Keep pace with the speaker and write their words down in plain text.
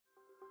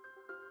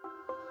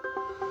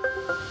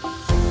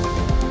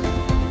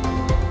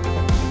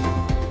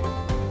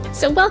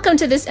So welcome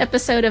to this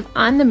episode of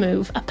On the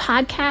Move, a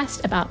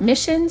podcast about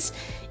missions,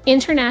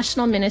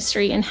 international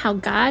ministry, and how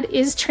God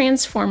is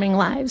transforming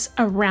lives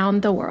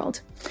around the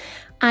world.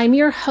 I'm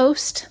your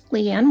host,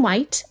 Leanne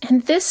White,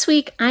 and this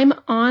week I'm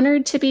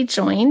honored to be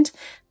joined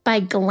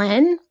by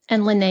Glenn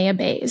and Linnea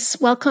Boese.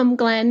 Welcome,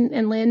 Glenn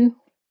and Lynn.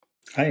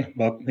 Hi,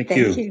 well, thank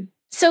you.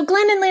 So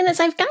Glenn and Lynn, as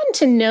I've gotten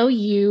to know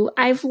you,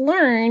 I've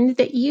learned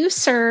that you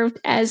served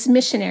as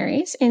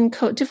missionaries in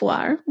Cote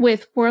d'Ivoire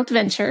with World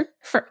Venture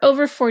for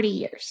over 40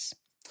 years.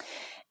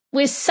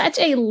 With such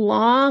a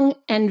long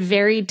and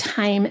varied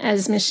time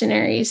as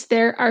missionaries,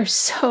 there are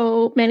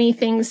so many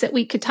things that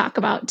we could talk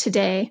about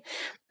today.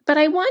 But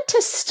I want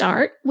to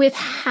start with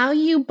how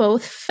you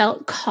both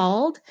felt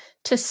called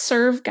to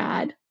serve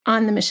God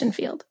on the mission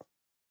field.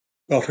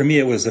 Well, for me,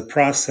 it was a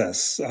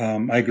process.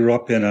 I grew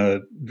up in a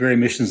very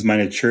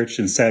missions-minded church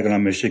in Saginaw,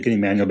 Michigan,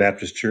 Emmanuel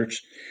Baptist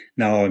Church,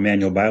 now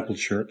Emmanuel Bible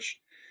Church.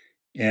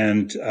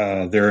 And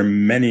there are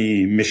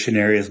many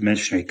missionary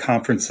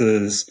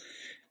conferences.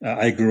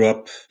 I grew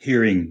up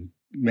hearing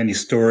many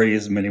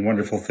stories, many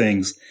wonderful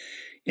things.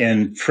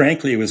 And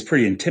frankly, it was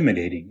pretty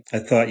intimidating. I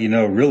thought,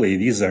 really,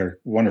 these are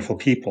wonderful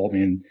people. I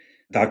mean,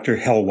 Dr.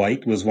 Hell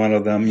White was one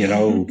of them,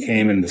 who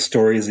came and the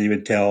stories he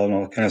would tell and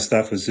all that kind of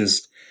stuff was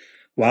just,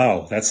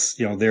 wow, that's,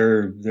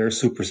 they're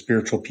super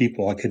spiritual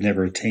people. I could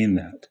never attain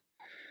that.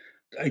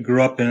 I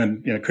grew up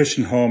in a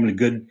Christian home, in a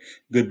good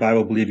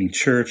Bible-believing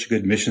church,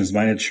 good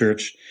missions-minded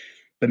church.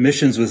 But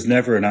missions was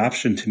never an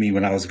option to me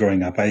when I was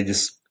growing up. I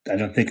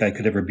don't think I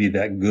could ever be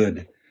that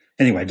good.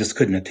 Anyway, I just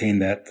couldn't attain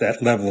that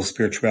level of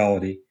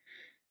spirituality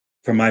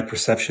from my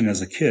perception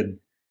as a kid.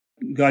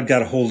 God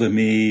got a hold of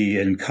me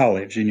in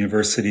college, in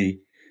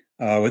university,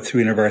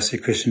 through University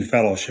Christian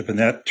Fellowship, and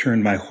that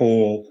turned my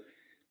whole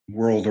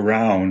world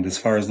around as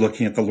far as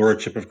looking at the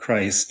Lordship of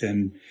Christ,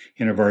 and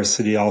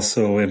university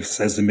also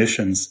emphasized the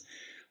missions.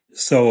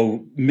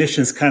 So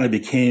missions kind of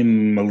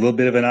became a little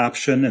bit of an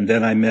option. And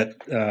then I met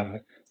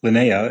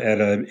Linnea at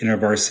an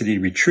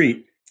InterVarsity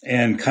retreat,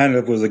 and kind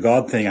of was a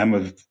God thing.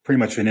 I'm pretty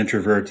much an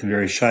introvert and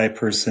very shy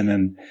person.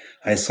 And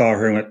I saw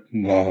her and went,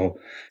 whoa,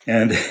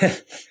 and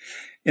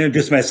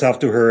introduced myself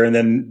to her, and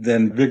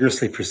then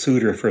vigorously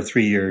pursued her for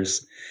 3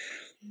 years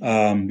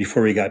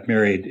before we got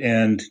married.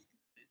 And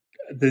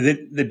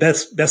the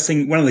best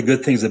thing, one of the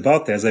good things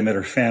about that is I met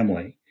her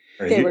family.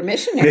 They were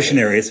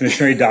missionaries.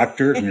 Missionary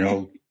doctor,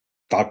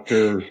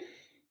 Dr.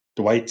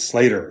 Dwight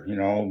Slater,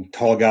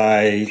 tall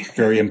guy,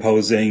 very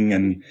imposing.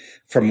 And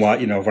from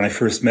when I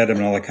first met him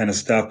and all that kind of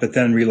stuff, but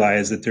then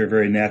realized that they're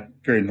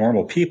very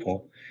normal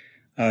people,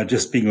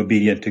 just being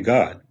obedient to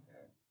God.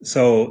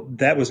 So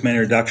that was my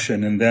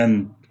introduction. And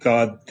then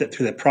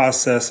through that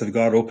process of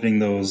God opening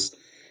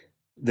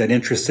that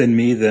interest in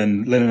me,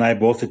 then Lynn and I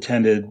both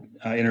attended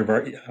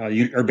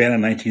Urbana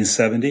in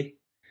 1970.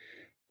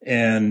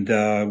 And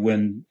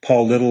when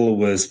Paul Little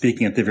was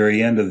speaking at the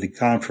very end of the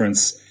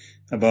conference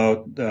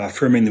about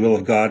affirming the will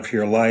of God for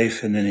your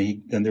life, and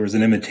then there was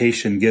an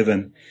invitation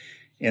given,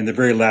 and the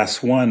very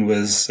last one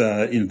was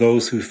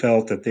those who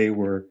felt that they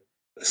were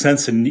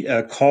sensed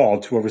a call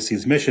to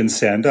overseas missions,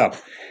 stand up.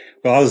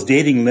 Well, I was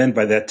dating Lynn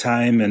by that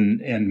time, and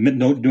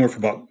knew her for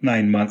about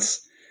 9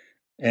 months.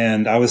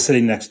 And I was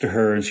sitting next to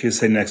her, and she was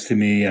sitting next to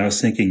me. And I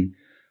was thinking,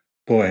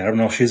 boy, I don't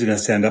know if she's going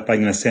to stand up. I'm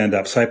going to stand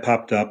up. So I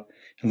popped up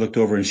and looked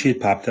over, and she had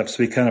popped up.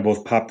 So we kind of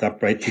both popped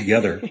up right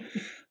together.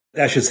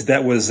 I should say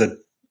that was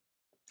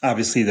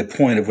obviously the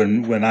point of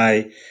when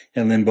I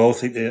and Lynn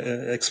both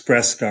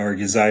expressed our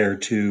desire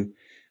to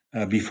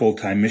be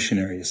full-time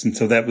missionaries. And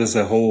so that was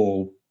a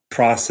whole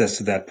process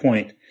to that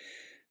point.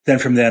 Then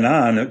from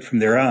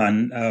there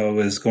on, I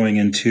was going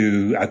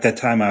into, at that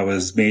time I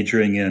was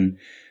majoring in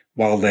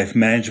wildlife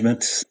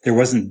management. There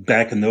wasn't,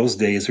 back in those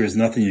days, there was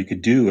nothing you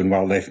could do in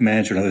wildlife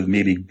management other than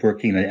maybe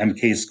working in an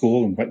MK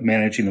school and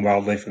managing the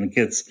wildlife and the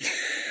kids.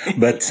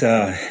 But,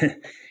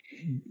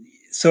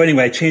 so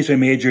anyway, I changed my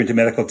major into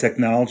medical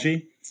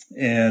technology,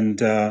 and,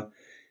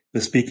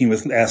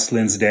 asked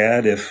Lynn's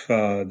dad if,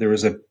 there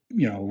was a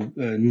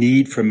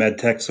need for med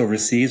techs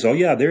overseas. Oh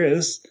yeah, there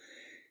is.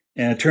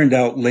 And it turned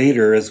out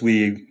later, as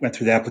we went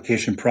through the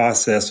application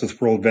process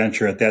with World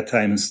Venture, at that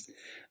time,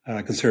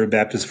 Conservative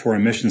Baptist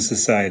Foreign Mission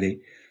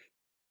Society,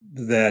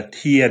 that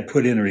he had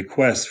put in a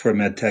request for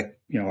med tech,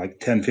 like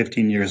 10,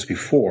 15 years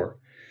before.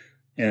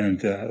 And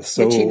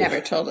so which he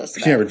never told us.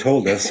 She never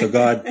told us. So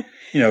God,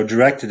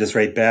 directed us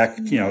right back,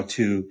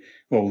 to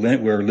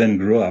where Lynn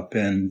grew up,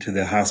 and to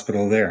the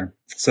hospital there.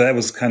 So that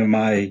was kind of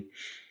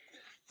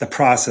the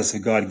process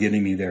of God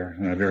getting me there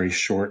in a very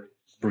short,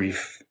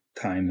 brief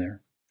time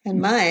there. And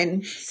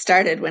mine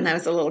started when I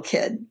was a little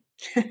kid.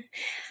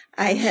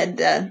 I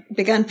had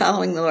begun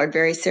following the Lord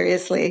very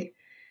seriously.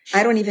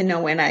 I don't even know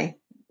when I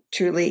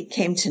truly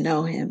came to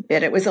know him,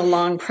 but it was a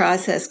long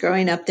process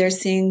growing up there,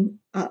 seeing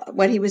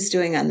what he was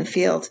doing on the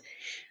field.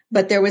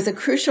 But there was a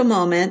crucial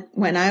moment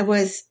when I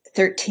was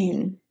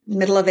 13,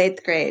 middle of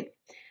 8th grade.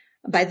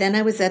 By then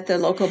I was at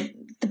the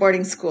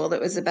boarding school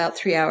that was about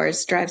 3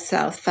 hours drive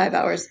south, 5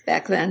 hours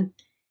back then.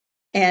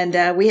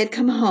 And we had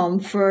come home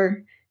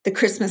for the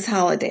Christmas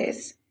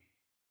holidays.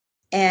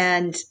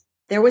 And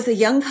there was a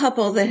young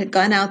couple that had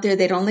gone out there.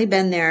 They'd only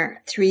been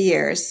there 3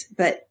 years,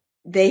 but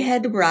they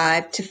had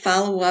arrived to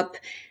follow up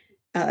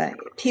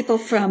people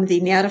from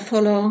the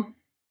Nyarafolo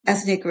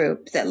ethnic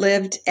group that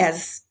lived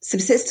as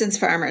subsistence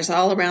farmers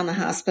all around the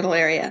hospital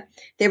area.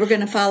 They were going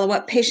to follow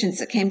up patients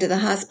that came to the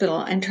hospital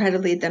and try to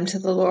lead them to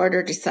the Lord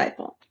or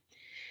disciple.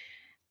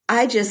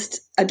 I just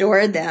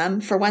adored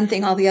them. For one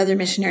thing, all the other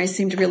missionaries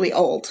seemed really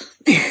old.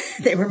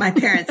 They were my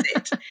parents'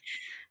 age.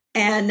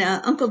 And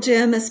Uncle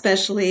Jim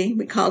especially,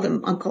 we called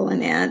him Uncle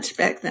and Aunt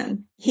back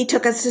then. He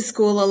took us to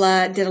school a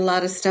lot, did a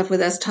lot of stuff with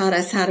us, taught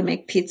us how to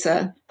make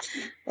pizza,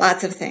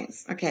 lots of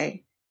things.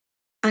 Okay.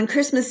 On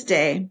Christmas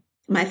Day,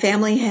 my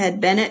family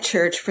had been at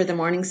church for the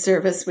morning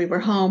service. We were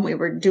home. We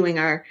were doing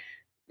our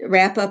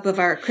wrap up of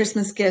our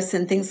Christmas gifts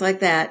and things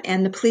like that.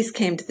 And the police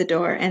came to the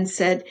door and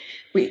said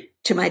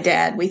to my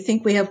dad, "We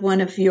think we have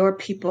one of your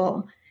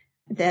people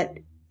that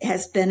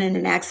has been in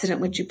an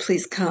accident. Would you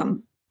please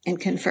come and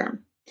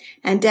confirm?"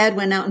 And Dad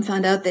went out and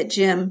found out that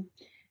Jim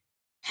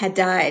had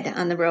died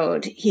on the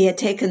road. He had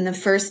taken the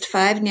first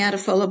 5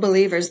 Nyarafolo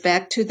believers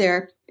back to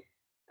their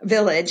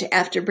village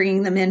after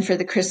bringing them in for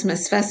the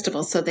Christmas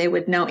festival, so they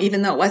would know,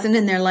 even though it wasn't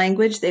in their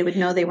language, they would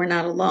know they were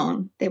not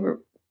alone. They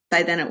were,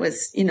 by then it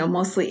was,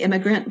 mostly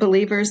immigrant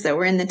believers that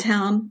were in the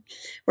town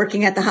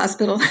working at the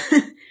hospital.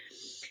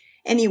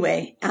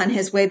 Anyway, on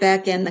his way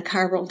back in, the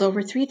car rolled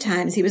over 3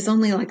 times. He was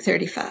only like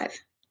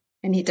 35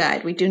 and he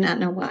died. We do not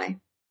know why.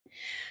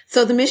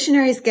 So the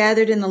missionaries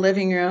gathered in the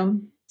living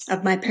room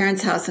of my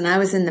parents' house, and I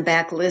was in the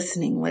back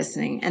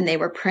listening, and they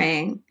were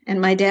praying. And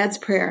my dad's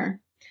prayer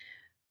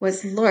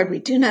was, "Lord, we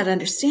do not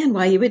understand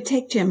why you would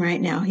take Jim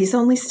right now. He's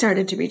only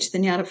started to reach the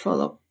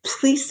Nyarafolo.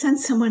 Please send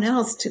someone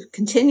else to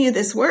continue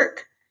this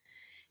work."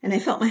 And I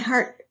felt my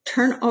heart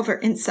turn over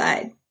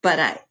inside, but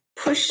I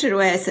pushed it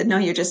away. I said, "No,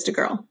 you're just a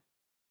girl."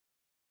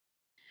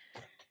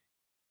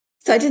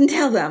 So I didn't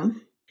tell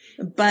them.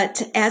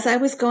 But as I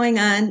was going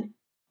on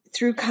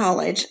through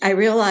college, I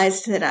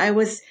realized that I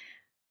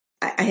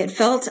had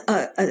felt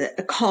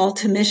a call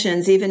to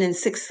missions even in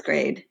 6th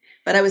grade.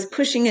 But I was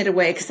pushing it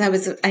away because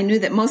I knew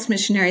that most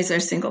missionaries are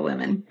single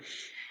women.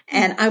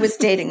 And I was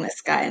dating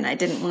this guy and I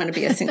didn't want to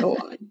be a single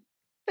woman.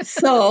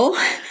 So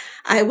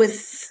I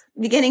was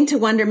beginning to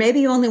wonder, maybe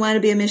you only want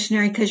to be a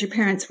missionary because your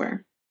parents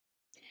were.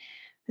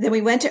 Then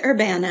we went to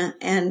Urbana,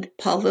 and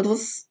Paul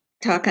Little's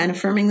talk on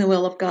affirming the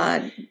will of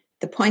God,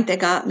 the point that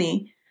got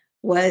me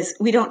was,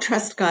 we don't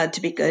trust God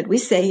to be good. We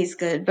say he's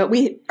good, but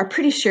we are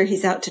pretty sure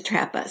he's out to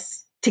trap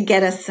us, to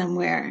get us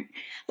somewhere.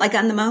 Like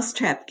on the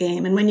mousetrap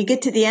game. And when you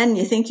get to the end,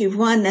 you think you've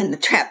won, then the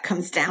trap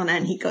comes down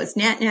and he goes,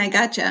 "Nah, I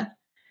gotcha."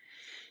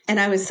 And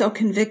I was so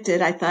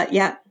convicted. I thought,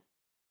 yeah,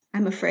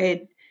 I'm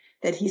afraid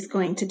that he's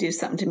going to do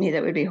something to me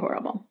that would be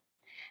horrible.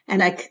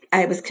 And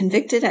I was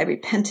convicted. I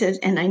repented,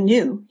 and I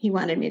knew he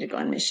wanted me to go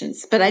on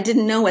missions, but I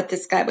didn't know what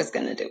this guy was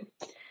going to do.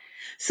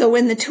 So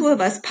when the 2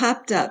 of us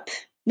popped up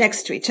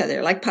next to each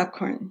other like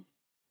popcorn,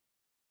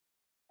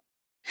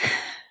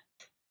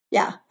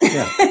 yeah.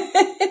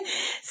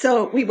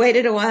 So we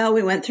waited a while.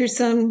 We went through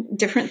some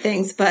different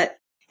things. But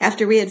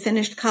after we had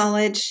finished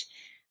college,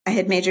 I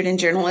had majored in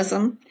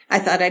journalism. I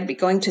thought I'd be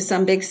going to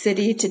some big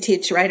city to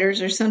teach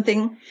writers or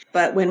something.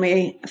 But when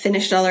we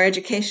finished all our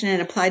education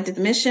and applied to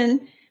the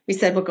mission, we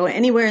said, we'll go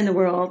anywhere in the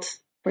world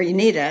where you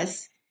need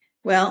us.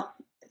 Well,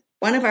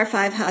 one of our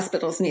 5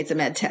 hospitals needs a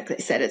med tech. They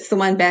said it's the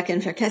one back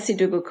in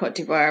Ferkesi-Dougou, Cote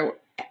d'Ivoire,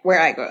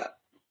 where I grew up.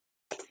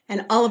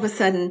 And all of a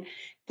sudden,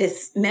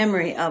 this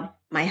memory of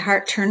my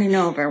heart turning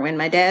over when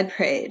my dad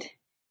prayed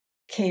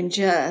came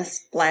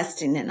just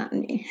blasting in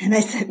on me. And I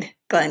said,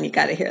 "Glenn, you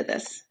got to hear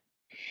this."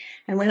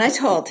 And when I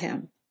told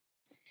him,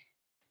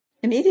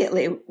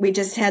 immediately we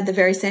just had the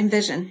very same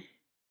vision.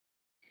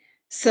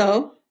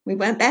 So we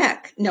went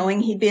back knowing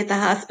he'd be at the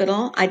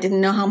hospital. I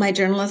didn't know how my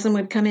journalism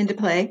would come into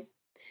play.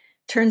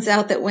 Turns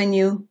out that when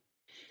you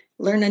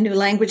learn a new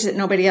language that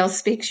nobody else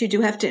speaks, you do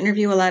have to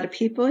interview a lot of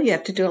people. You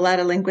have to do a lot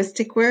of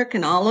linguistic work,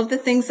 and all of the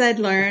things I'd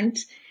learned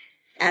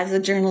as a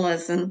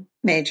journalism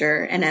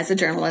major and as a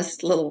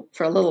journalist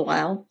for a little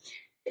while,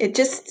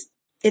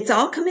 it's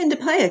all come into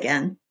play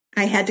again.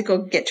 I had to go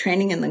get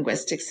training in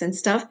linguistics and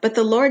stuff, but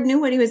the Lord knew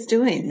what he was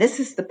doing. This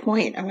is the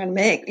point I'm going to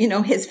make.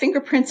 His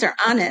fingerprints are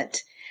on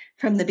it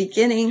from the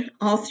beginning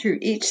all through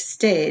each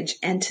stage,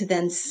 and to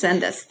then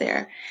send us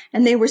there.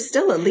 And they were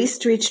still at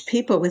least reached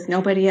people with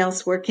nobody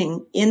else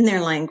working in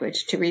their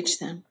language to reach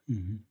them.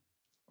 Mm-hmm.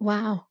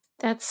 Wow.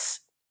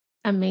 That's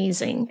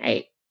amazing.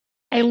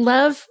 I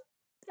love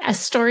a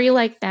story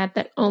like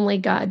that only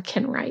God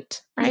can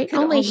write, right?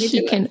 Only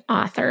he can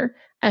author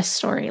a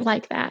story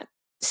like that.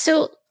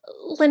 So,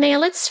 Linnea,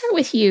 let's start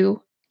with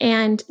you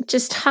and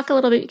just talk a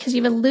little bit, because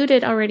you've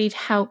alluded already to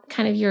how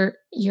kind of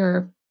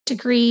your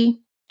degree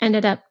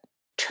ended up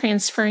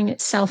transferring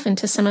itself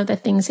into some of the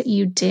things that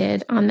you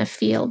did on the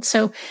field.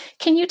 So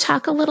can you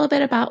talk a little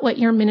bit about what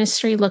your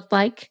ministry looked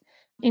like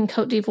in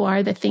Cote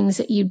d'Ivoire, the things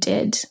that you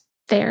did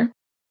there?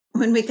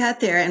 When we got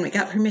there and we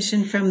got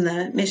permission from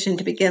the mission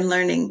to begin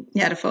learning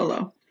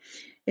Nyarafolo,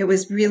 it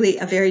was really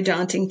a very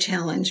daunting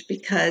challenge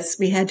because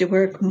we had to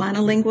work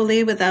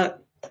monolingually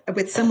without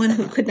with someone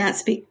who could not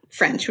speak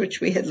French,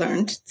 which we had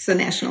learned, it's the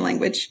national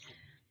language,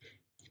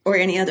 or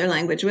any other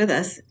language with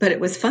us, but it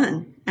was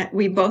fun.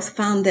 We both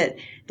found that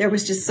there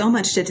was just so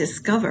much to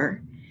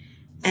discover.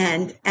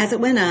 And as it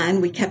went on,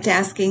 we kept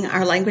asking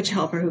our language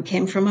helper, who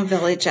came from a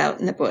village out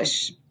in the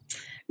bush,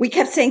 we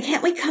kept saying,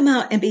 can't we come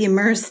out and be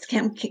immersed?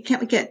 Can't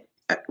we get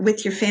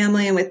with your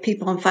family and with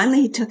people? And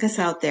finally, he took us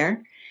out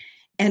there,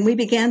 and we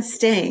began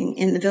staying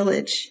in the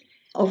village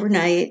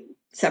overnight,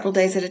 several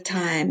days at a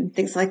time,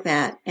 things like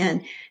that.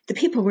 And the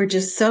people were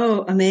just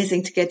so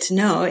amazing to get to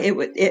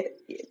know.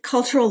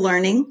 Cultural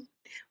learning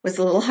was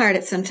a little hard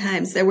at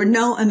sometimes. There were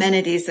no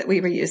amenities that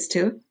we were used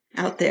to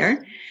out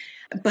there,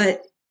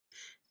 but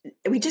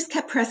we just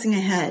kept pressing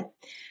ahead.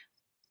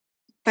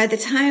 By the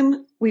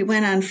time we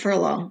went on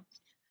furlough,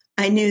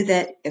 I knew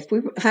that if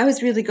I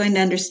was really going to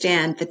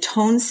understand the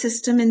tone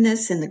system in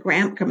this and the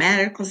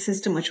grammatical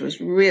system, which was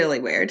really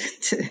weird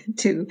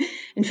to,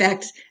 in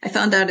fact, I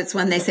found out it's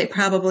one they say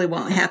probably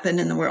won't happen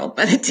in the world,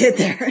 but it did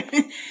there.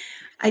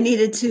 I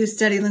needed to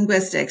study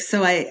linguistics.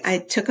 So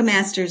I took a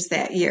master's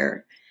that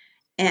year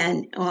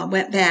and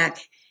went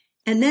back.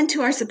 And then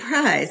to our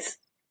surprise,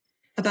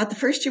 about the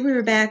first year we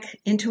were back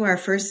into our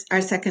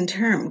second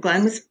term,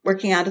 Glenn was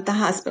working out at the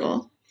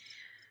hospital.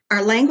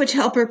 Our language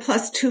helper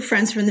plus 2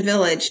 friends from the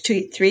village,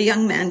 3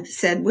 young men,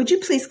 said, would you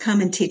please come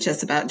and teach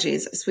us about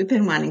Jesus? We've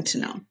been wanting to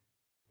know.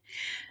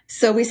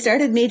 So we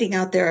started meeting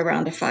out there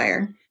around a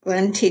fire.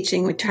 Glenn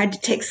teaching. We tried to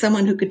take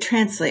someone who could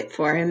translate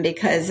for him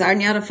because our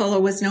Nyartofollo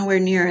was nowhere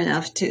near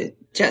enough to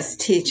just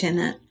teach in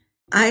it.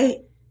 I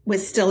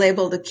was still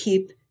able to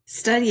keep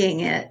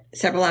studying it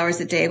several hours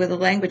a day with a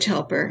language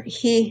helper.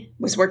 He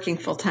was working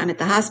full-time at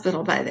the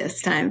hospital by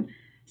this time,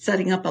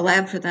 setting up a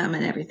lab for them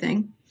and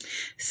everything.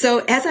 So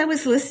as I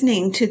was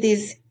listening to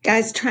these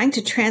guys trying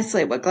to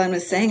translate what Glenn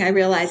was saying, I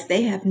realized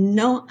they have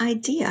no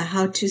idea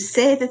how to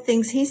say the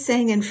things he's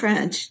saying in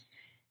French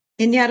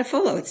in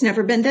Nyartofollo. It's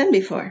never been done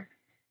before.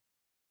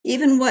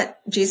 Even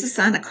what Jesus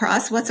on a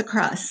cross, what's a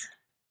cross?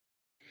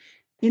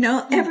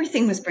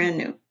 Everything was brand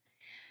new.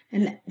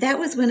 And that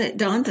was when it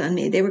dawned on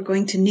me they were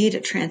going to need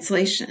a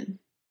translation.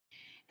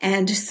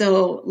 And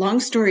so, long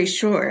story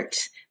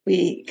short,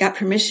 we got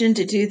permission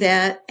to do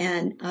that,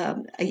 and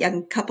a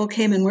young couple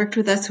came and worked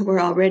with us who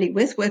were already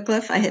with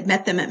Wycliffe. I had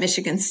met them at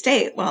Michigan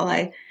State while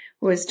I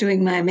was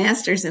doing my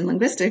master's in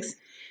linguistics,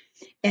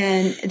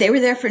 and they were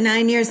there for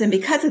 9 years, and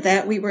because of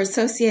that, we were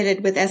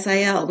associated with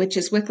SIL, which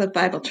is Wycliffe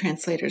Bible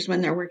Translators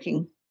when they're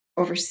working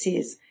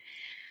overseas,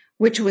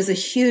 which was a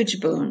huge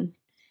boon.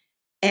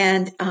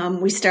 And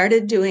we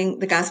started doing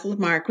the Gospel of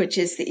Mark, which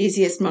is the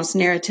easiest, most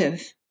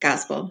narrative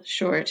gospel,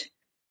 short.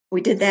 We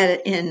did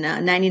that in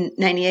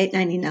 98,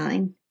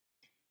 99.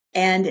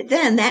 And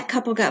then that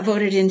couple got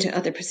voted into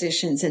other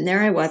positions, and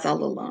there I was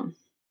all alone.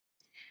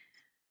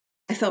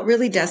 I felt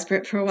really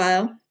desperate for a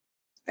while.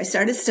 I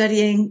started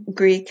studying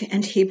Greek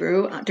and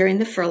Hebrew during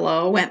the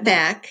furlough, went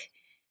back.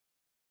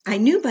 I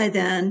knew by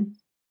then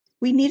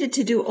we needed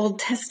to do Old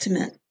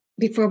Testament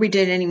before we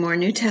did any more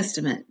New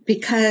Testament,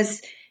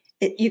 because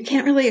you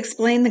can't really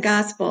explain the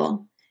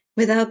gospel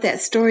without that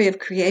story of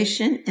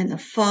creation and the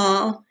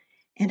fall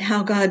and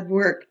how God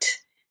worked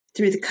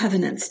through the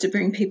covenants to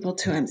bring people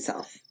to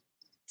himself.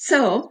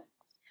 So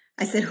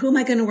I said, who am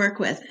I going to work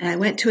with? And I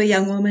went to a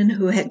young woman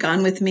who had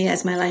gone with me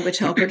as my language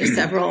helper to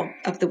several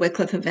of the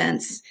Wycliffe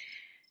events.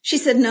 She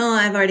said, no,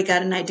 I've already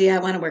got an idea. I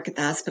want to work at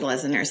the hospital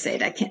as a nurse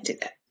aide. I can't do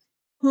that.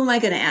 Who am I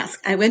going to ask?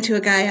 I went to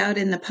a guy out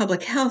in the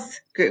public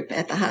health group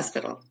at the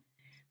hospital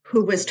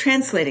who was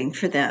translating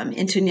for them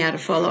into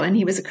Nyartofollo, and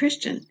he was a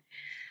Christian.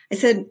 I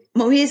said,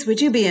 Boese,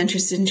 would you be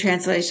interested in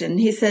translation?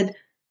 He said,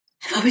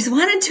 I've always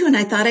wanted to, and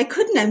I thought I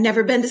couldn't. I've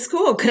never been to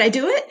school. Could I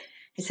do it?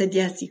 I said,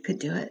 yes, you could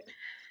do it.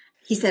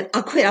 He said,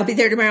 I'll quit. I'll be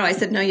there tomorrow. I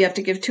said, no, you have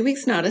to give 2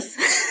 weeks notice.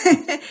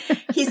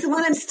 He's the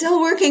one I'm still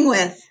working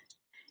with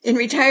in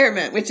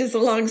retirement, which is a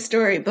long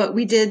story. But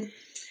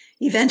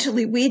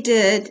eventually we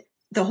did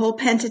the whole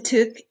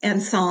Pentateuch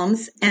and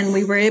Psalms, and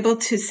we were able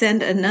to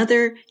send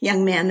another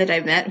young man that I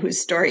met whose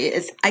story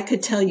is, I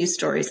could tell you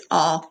stories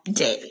all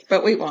day,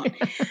 but we won't.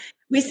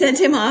 We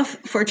sent him off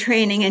for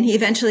training, and he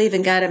eventually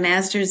even got a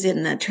master's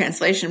in the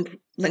translation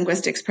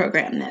linguistics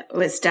program that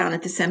was down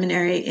at the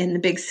seminary in the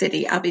big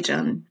city,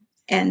 Abidjan,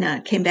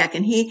 and came back.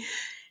 And he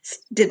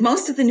did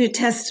most of the New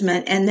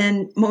Testament, and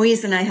then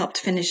Moise and I helped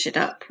finish it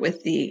up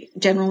with the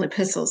general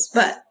epistles.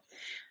 But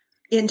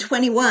in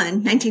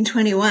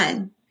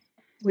 1921,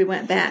 we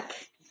went back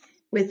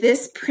with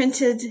this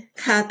printed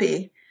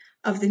copy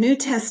of the New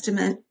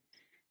Testament,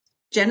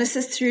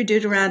 Genesis through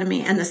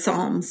Deuteronomy, and the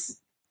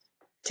Psalms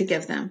to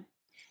give them.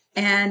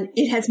 And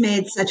it has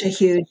made such a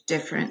huge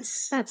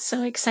difference. That's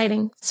so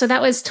exciting. So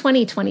that was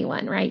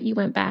 2021, right? You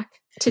went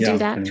back to do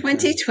that?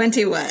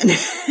 2021.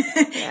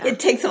 Yeah. It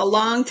takes a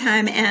long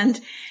time. And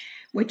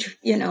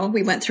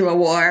we went through a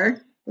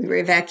war. We were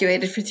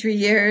evacuated for 3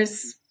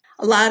 years.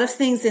 A lot of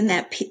things in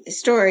that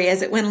story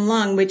as it went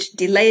along, which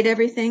delayed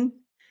everything.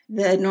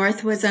 The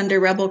North was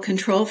under rebel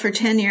control for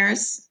 10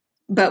 years,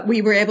 but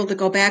we were able to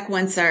go back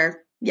once our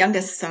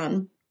youngest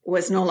son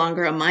was no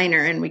longer a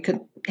minor and we could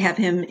have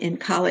him in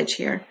college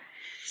here.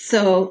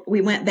 So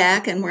we went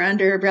back and were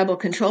under rebel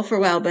control for a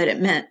while, but it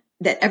meant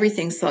that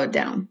everything slowed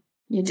down.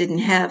 You didn't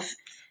have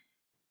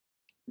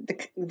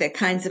the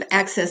kinds of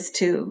access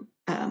to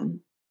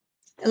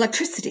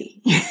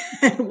electricity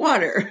and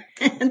water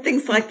and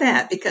things like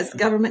that because the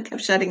government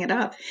kept shutting it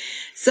off.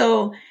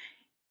 So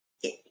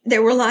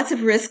there were lots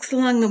of risks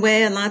along the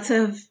way and lots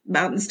of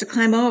mountains to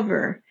climb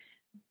over.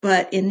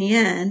 But in the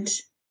end,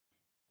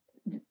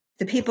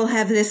 the people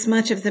have this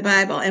much of the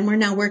Bible, and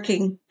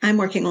I'm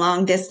working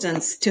long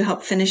distance to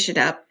help finish it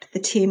up. The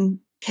team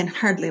can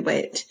hardly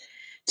wait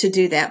to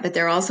do that, but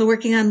they're also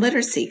working on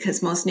literacy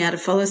because most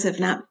Nyatafolos have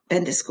not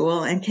been to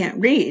school and can't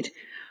read.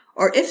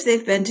 Or if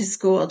they've been to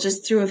school,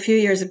 just through a few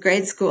years of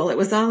grade school, it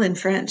was all in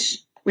French,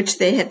 which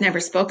they had never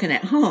spoken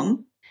at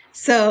home.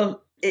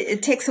 So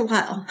it takes a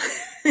while.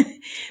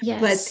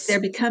 Yes. But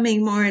they're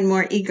becoming more and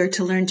more eager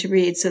to learn to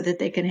read so that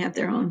they can have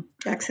their own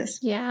access.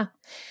 Yeah.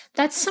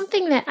 That's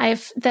something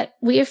that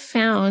we have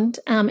found,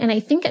 and I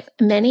think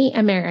many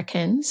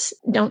Americans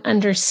don't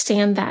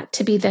understand that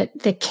to be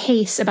the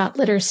case about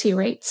literacy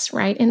rates,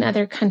 right, in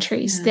other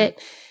countries. Yeah. That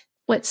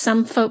what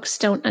some folks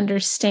don't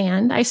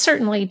understand, I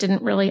certainly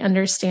didn't really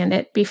understand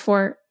it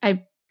before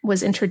I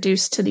was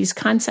introduced to these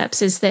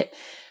concepts, is that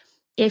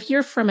if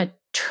you're from a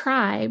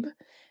tribe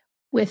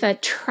with a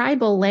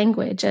tribal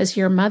language as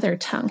your mother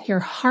tongue, your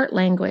heart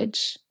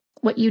language,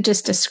 what you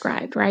just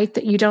described, right?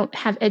 That you don't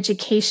have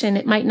education.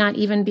 It might not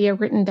even be a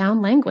written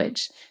down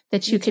language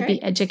that you could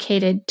be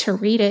educated to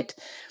read it.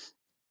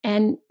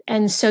 And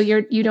so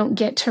you don't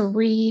get to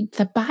read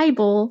the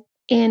Bible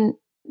in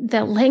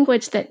the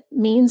language that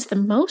means the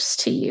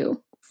most to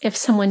you if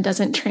someone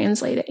doesn't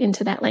translate it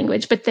into that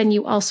language. But then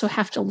you also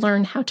have to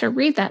learn how to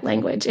read that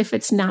language if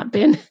it's not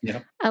been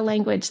a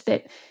language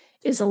that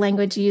is a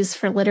language used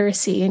for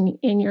literacy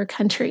in your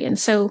country. And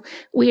so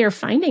we are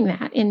finding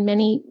that in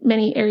many,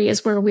 many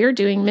areas where we're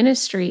doing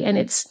ministry.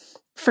 And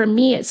for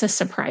me, it's a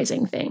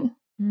surprising thing.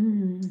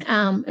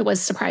 It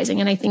was surprising.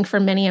 And I think for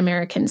many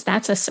Americans,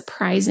 that's a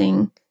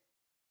surprising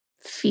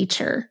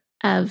feature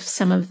of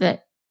some of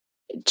the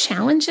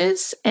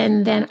challenges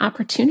and then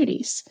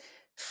opportunities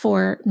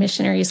for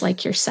missionaries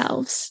like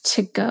yourselves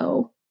to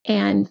go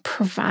and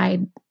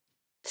provide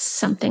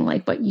something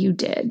like what you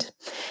did.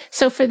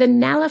 So for the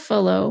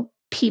Nalafolo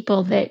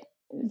people that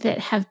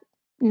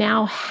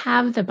now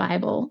have the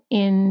Bible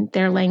in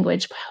their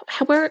language,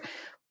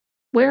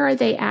 where are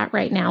they at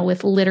right now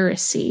with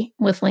literacy,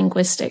 with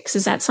linguistics?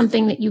 Is that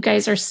something that you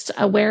guys are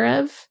aware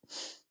of?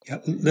 Yeah,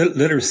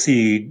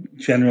 literacy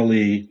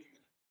generally,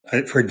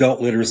 for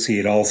adult literacy,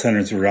 it all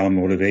centers around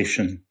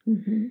motivation.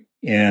 Mm-hmm.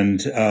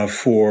 And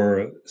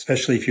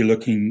especially if you're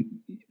looking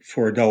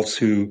for adults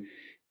who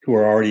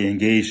are already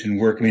engaged in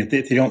work, I mean,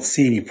 if they don't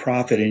see any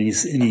profit,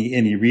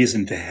 any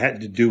reason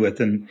to do it,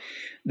 then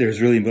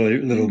there's really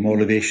little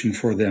motivation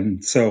for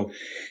them. So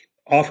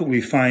often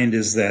we find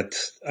is that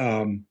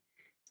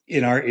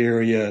in our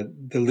area,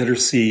 the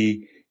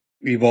literacy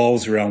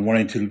revolves around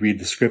wanting to read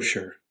the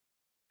scripture.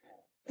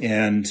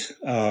 And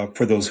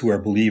for those who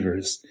are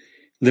believers,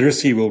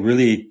 literacy will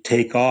really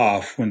take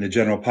off when the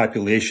general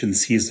population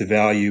sees the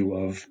value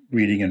of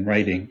reading and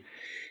writing.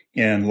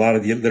 And a lot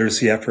of the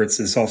literacy efforts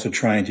is also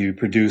trying to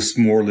produce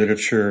more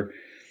literature.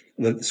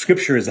 The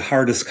scripture is the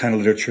hardest kind of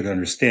literature to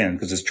understand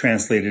because it's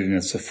translated and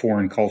it's a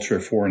foreign culture,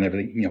 foreign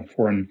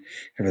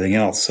everything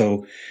else.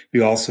 So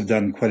we also have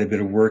done quite a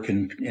bit of work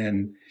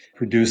in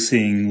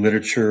producing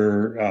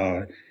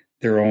literature,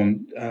 their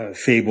own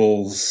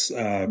fables,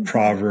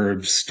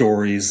 proverbs,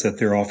 stories that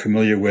they're all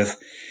familiar with,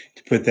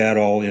 to put that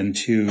all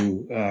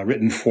into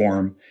written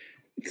form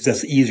because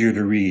that's easier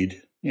to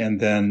read. And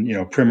then,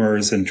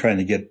 primers and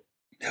trying to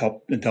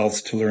help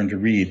adults to learn to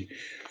read.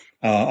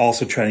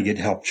 Also trying to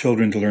help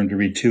children to learn to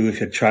read too.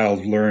 If a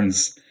child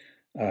learns,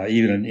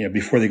 even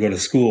before they go to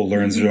school,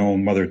 learns their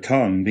own mother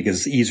tongue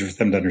because it's easier for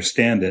them to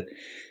understand it.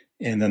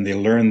 And then they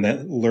learn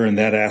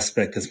that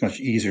aspect. It's much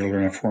easier to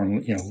learn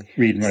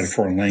read and write a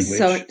foreign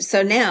language.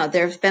 So now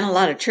there's been a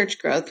lot of church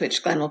growth,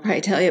 which Glenn will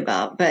probably tell you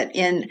about, but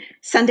in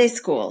Sunday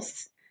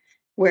schools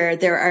where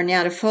there are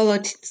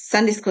Nyatafolo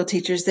Sunday school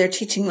teachers, they're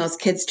teaching those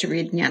kids to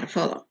read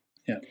Nyatafolo.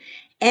 Yeah.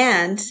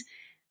 And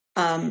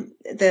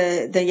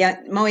the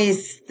young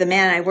Moise, the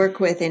man I work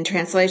with in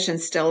translation,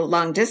 still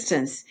long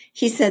distance,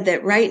 he said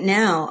that right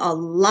now a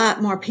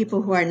lot more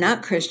people who are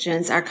not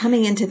Christians are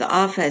coming into the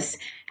office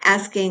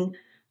asking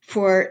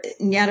for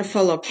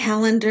Nyatafolo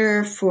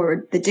calendar,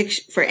 for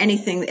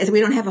anything, as we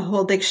don't have a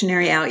whole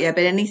dictionary out yet,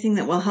 but anything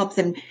that will help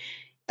them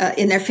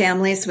in their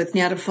families with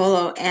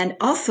Nyatafolo. And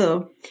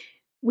also,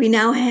 we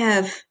now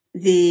have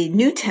the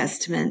New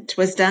Testament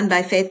was done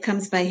by Faith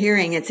Comes by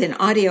Hearing. It's in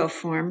audio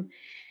form.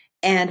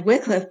 And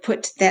Wycliffe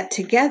put that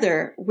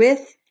together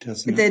with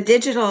the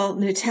digital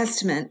New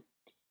Testament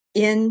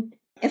in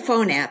a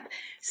phone app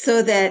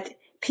so that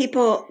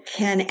people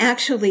can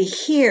actually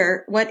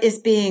hear what is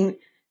being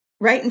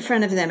right in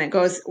front of them. It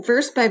goes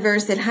verse by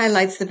verse. It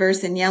highlights the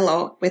verse in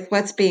yellow with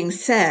what's being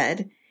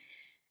said.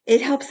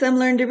 It helps them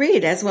learn to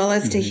read as well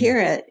as to hear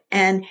it.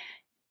 And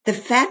the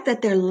fact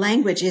that their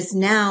language is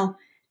now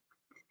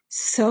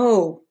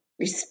so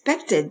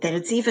respected that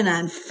it's even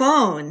on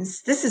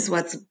phones, this is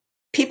what's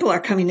people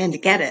are coming in to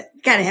get it.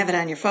 Got to have it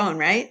on your phone,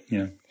 right?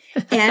 Yeah.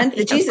 And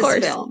the Of Jesus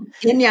course. film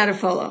in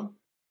Yadafolo.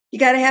 You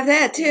got to have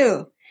that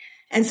too.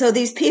 And so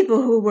these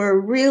people who were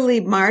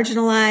really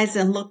marginalized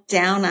and looked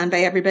down on by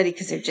everybody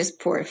because they're just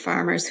poor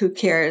farmers, who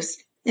cares?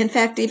 In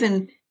fact,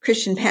 even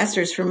Christian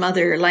pastors from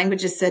other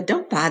languages said,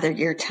 don't bother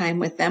your time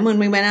with them. When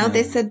we went out,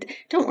 they said,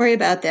 don't worry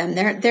about them.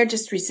 They're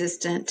just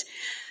resistant.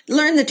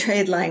 Learn the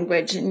trade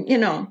language and,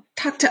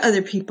 talk to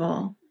other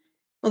people.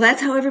 Well,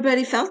 that's how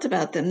everybody felt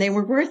about them. They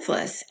were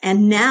worthless.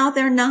 And now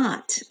they're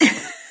not.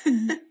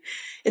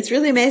 It's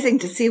really amazing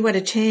to see what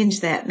a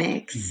change that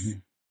makes. Mm-hmm.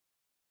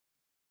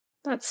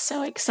 That's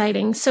so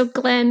exciting. So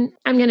Glenn,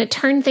 I'm going to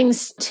turn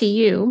things to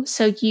you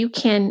so you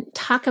can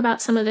talk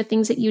about some of the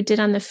things that you did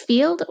on the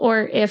field,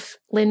 or if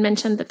Lynn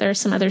mentioned that there are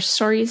some other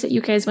stories that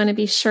you guys want to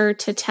be sure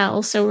to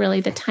tell. So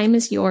really the time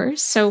is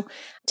yours. So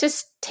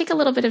just take a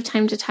little bit of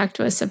time to talk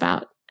to us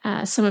about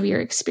some of your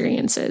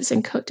experiences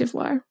in Cote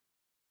d'Ivoire.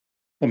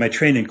 Well, my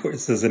training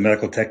course is a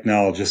medical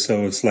technologist,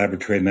 so it's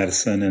laboratory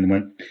medicine, and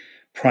went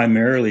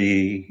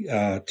primarily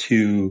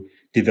to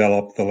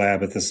develop the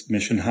lab at this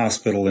mission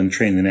hospital and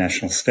train the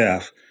national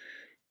staff.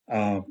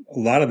 A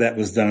lot of that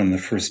was done in the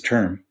first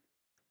term,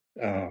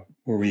 where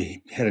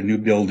we had a new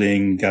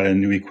building, got a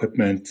new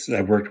equipment.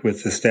 I worked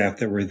with the staff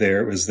that were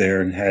there,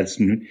 and had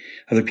some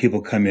other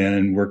people come in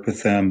and work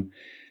with them.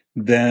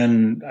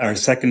 Then our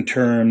second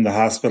term, the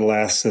hospital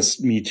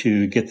asked me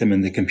to get them in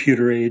the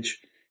computer age.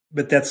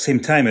 But at the same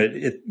time,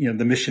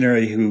 the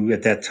missionary who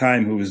at that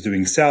time who was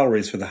doing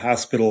salaries for the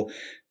hospital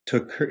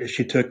took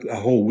a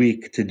whole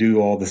week to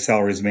do all the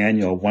salaries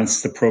manual.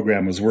 Once the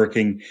program was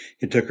working,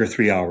 it took her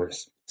 3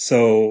 hours.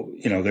 So,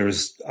 there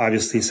was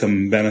obviously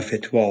some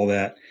benefit to all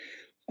that.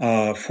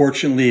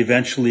 Fortunately,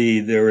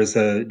 eventually there was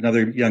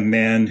another young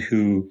man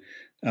who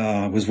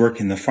was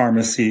working in the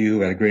pharmacy,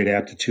 who had a great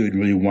aptitude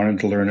and really wanted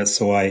to learn it.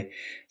 So I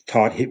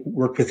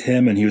worked with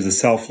him, and he was a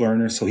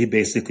self-learner. So he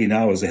basically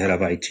now is the head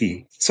of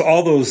IT. So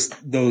all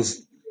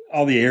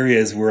the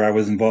areas where I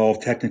was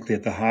involved technically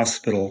at the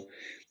hospital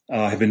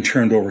have been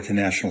turned over to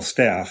national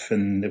staff,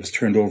 and it was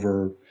turned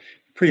over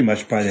pretty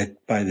much by the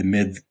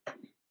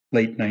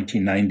late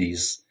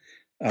 1990s.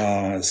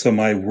 So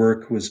my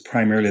work was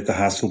primarily at the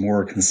hospital,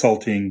 more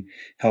consulting,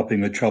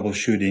 helping with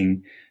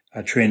troubleshooting,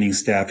 training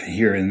staff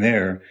here and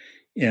there.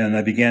 And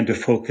I began to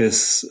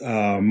focus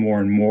more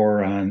and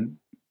more on,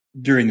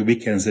 during the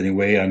weekends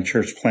anyway, on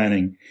church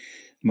planning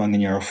among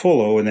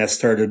Nyarafolo. And that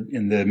started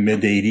in the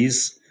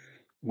mid-'80s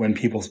when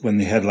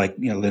they had,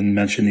 Lynn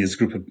mentioned, these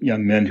group of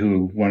young men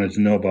who wanted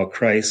to know about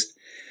Christ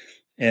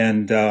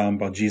and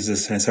about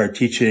Jesus. And I started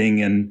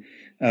teaching. And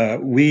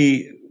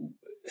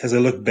as I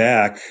look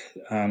back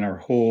on our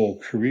whole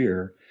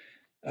career,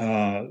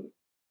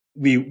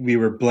 we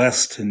were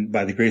blessed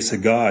by the grace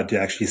of God to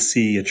actually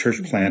see a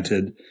church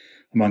planted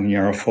among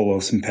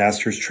Nyarafolo, some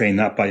pastors trained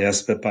not by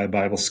us, but by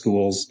Bible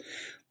schools,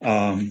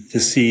 to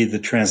see the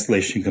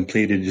translation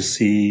completed, to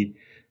see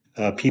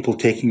people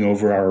taking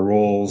over our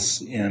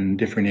roles in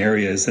different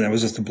areas. And it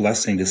was just a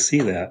blessing to see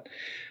that,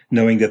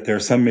 knowing that there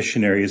are some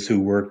missionaries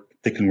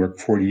they can work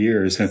 40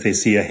 years. And if they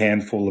see a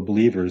handful of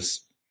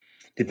believers,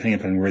 depending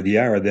upon where they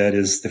are, that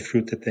is the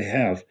fruit that they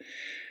have.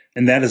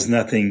 And that is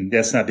nothing,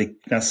 that's not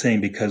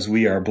saying because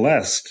we are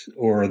blessed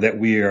or that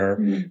we are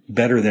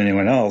better than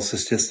anyone else.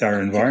 It's just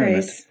our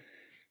environment.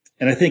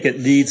 And I think it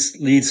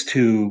leads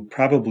to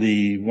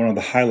probably one of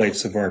the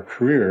highlights of our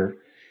career,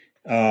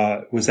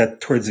 was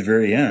that towards the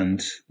very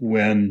end,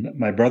 when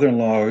my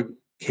brother-in-law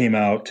came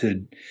out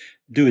to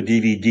do a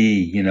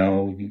DVD,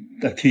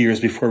 a few years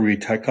before we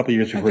retired, a couple of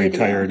years before we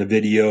retired, a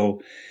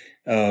video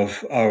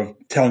of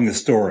telling the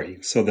story,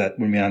 so that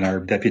when we're on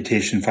our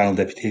final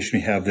deputation, we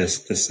have this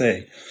to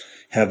say,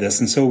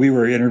 And so we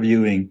were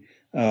interviewing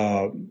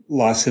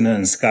Lassina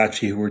and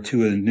Scotchy, who were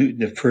two of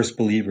the first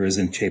believers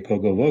in Che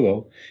Pogo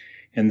Vogo.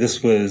 And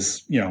this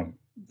was,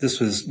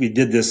 we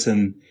did this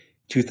in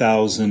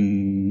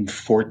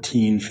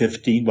 2014,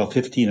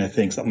 15, I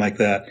think, something like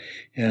that.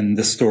 And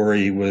the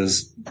story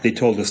they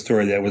told a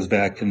story that was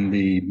back in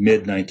the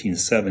mid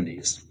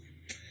 1970s.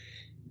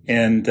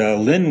 And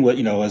Lynn,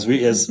 as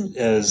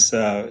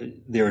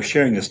they were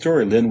sharing the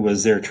story, Lynn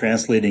was there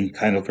translating,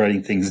 kind of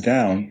writing things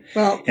down.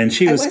 Well, and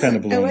she was kind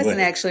of blown away. I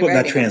wasn't actually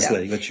writing not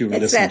translating, but you were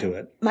listening to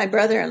it. My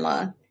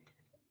brother-in-law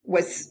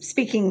was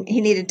speaking.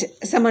 He needed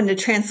someone to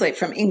translate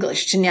from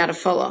English to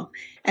Nyarafolo.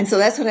 And so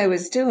that's what I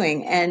was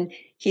doing. And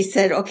he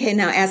said, okay,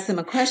 now ask them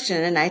a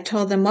question. And I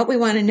told them, what we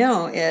want to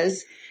know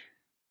is,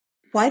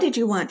 why did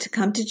you want to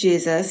come to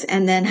Jesus?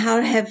 And then how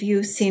have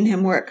you seen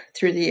him work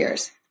through the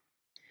years?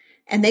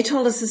 And they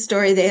told us a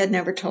story they had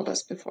never told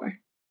us before.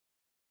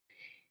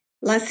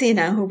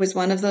 Lassina, who was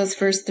one of those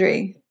first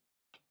three,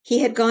 he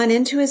had gone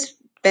into his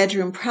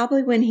bedroom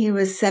probably when he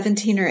was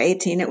 17 or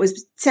 18. It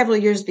was several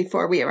years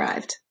before we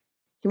arrived.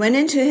 He went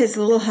into his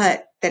little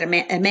hut that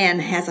a man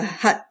has a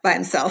hut by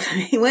himself.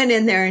 He went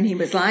in there and he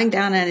was lying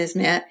down on his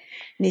mat,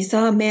 and he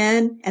saw a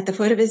man at the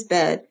foot of his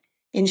bed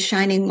in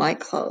shining white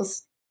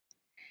clothes.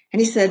 And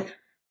he said,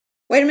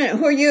 wait a minute,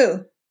 who are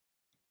you?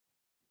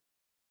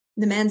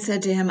 The man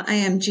said to him, I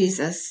am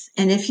Jesus.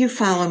 And if you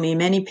follow me,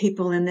 many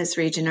people in this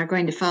region are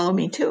going to follow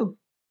me too.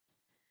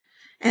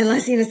 And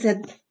Lassina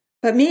said,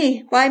 but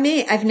me? Why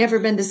me? I've never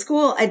been to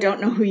school. I don't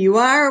know who you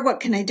are. What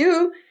can I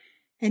do?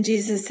 And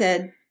Jesus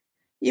said,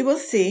 you will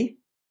see.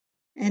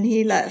 And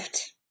he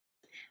left.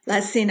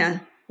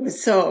 Lassina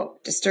was so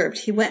disturbed.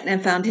 He went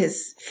and found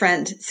his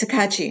friend,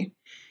 Sakachi.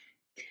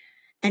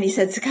 And he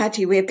said,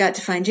 Sakachi, we have got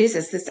to find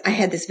Jesus. I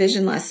had this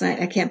vision last night.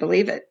 I can't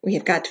believe it. We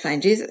have got to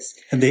find Jesus.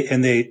 And they,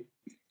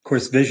 of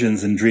course,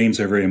 visions and dreams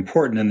are very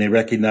important, and they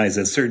recognize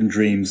that certain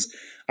dreams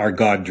are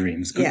God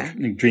dreams,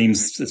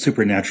 dreams,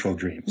 supernatural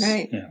dreams.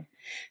 Right. Yeah.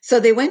 So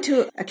they went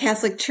to a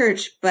Catholic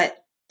church, but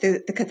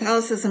the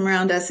Catholicism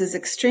around us is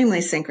extremely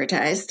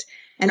syncretized.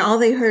 And all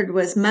they heard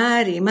was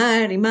Mari,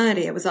 Mari,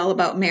 Mari. It was all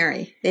about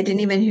Mary. They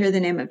didn't even hear the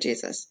name of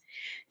Jesus.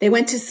 They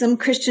went to some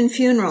Christian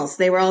funerals.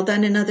 They were all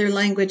done in other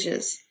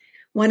languages.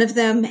 One of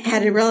them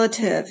had a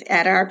relative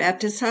at our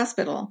Baptist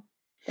hospital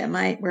where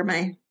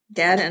my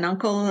dad and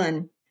uncle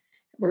and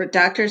were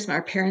doctors. My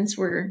parents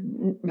were,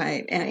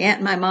 my aunt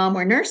and my mom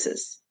were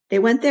nurses. They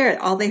went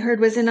there. All they heard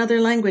was in other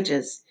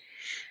languages.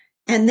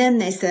 And then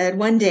they said,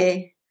 one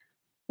day,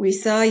 we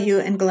saw you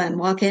and Glenn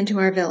walk into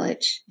our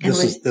village. And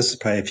this is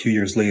probably a few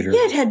years later.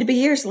 Yeah, it had to be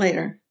years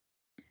later.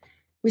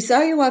 We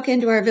saw you walk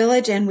into our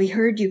village and we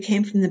heard you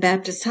came from the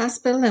Baptist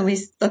hospital, and we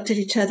looked at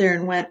each other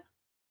and went,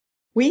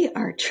 we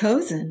are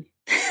chosen.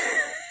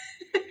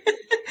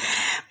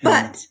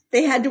 But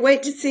they had to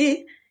wait to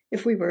see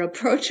if we were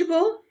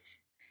approachable,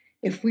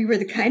 if we were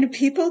the kind of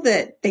people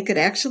that they could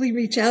actually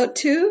reach out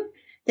to.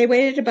 They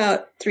waited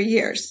about 3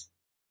 years.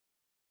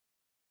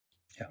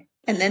 Yeah.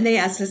 And then they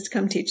asked us to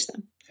come teach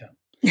them.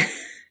 Yeah.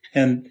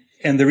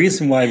 And the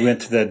reason why we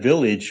went to that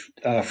village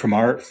from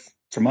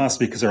us,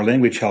 because our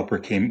language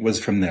helper was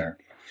from there.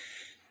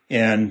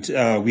 And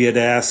we had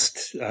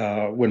asked,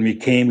 when we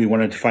came, we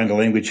wanted to find a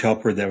language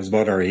helper that was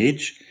about our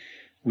age.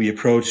 We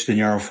approached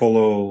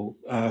Nyarafolo,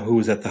 who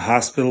was at the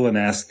hospital, and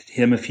asked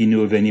him if he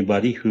knew of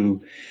anybody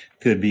who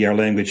could be our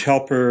language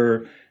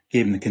helper,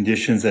 gave him the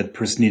conditions that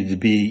person needed to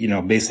be,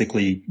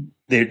 basically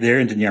they're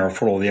into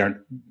Nyarafolo. They aren't,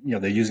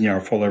 they're using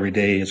Nyarafolo every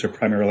day as their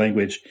primary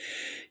language.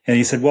 And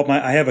he said, well,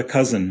 I have a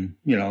cousin,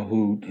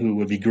 who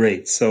would be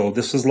great. So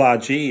this was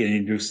Laji, and he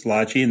introduced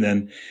Laji, and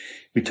then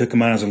we took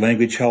him on as a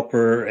language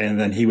helper. And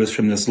then he was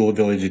from this little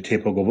village of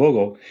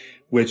Tepogovogo,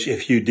 which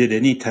if you did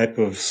any type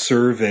of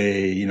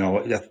survey,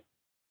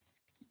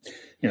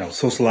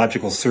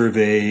 sociological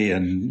survey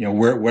and,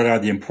 what are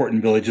the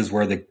important villages,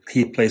 where are the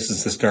key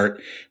places to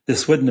start,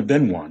 this wouldn't have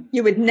been one.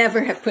 You would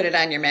never have put it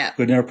on your map.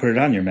 Would never put it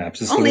on your maps.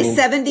 Just only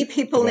 70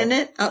 people in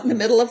it out in the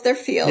middle of their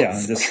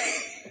fields.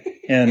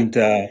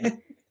 Yeah.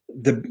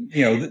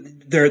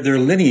 Their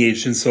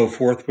lineage and so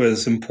forth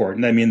was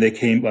important. I mean, they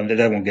came, I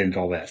won't get into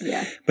all that.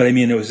 Yeah. But I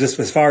mean, it was just,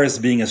 as far as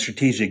being a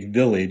strategic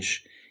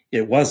village,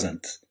 it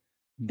wasn't.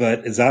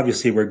 But it's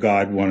obviously where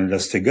God wanted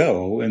us to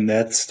go. And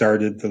that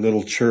started the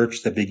little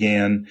church that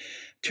began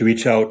to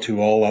reach out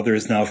to all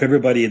others. Now, if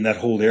everybody in that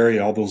whole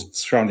area, all those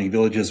surrounding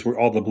villages, where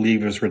all the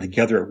believers were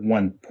together at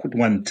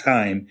one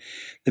time,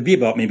 there'd be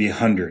about maybe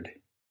 100.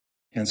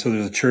 And so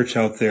there's a church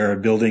out there, a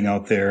building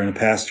out there, and a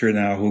pastor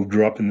now who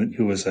grew up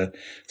who was a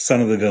son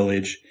of the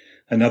village.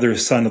 Another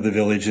son of the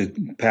village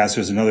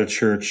pastors another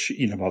church,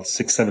 about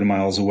 6-7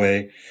 miles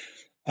away.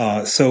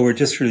 So we're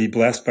just really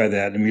blessed by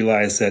that, and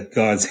realized that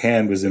God's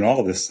hand was in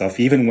all this stuff.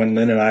 Even when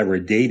Lynn and I were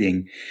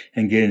dating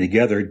and getting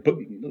together,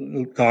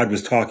 God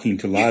was talking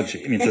to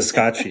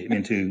Scotchy,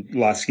 to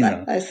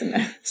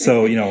Lassina.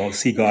 So,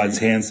 see God's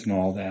hands in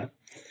all that.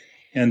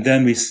 And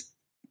then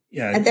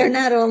and they're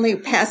not only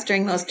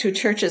pastoring those two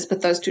churches,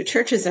 but those two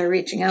churches are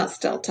reaching out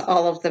still to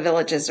all of the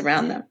villages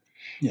around them.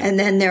 Yeah. And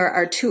then there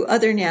are 2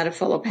 other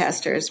Nyarafolo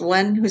pastors,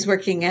 one who's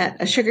working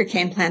at a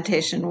sugarcane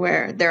plantation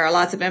where there are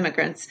lots of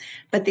immigrants,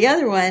 but the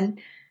other one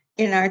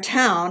in our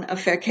town of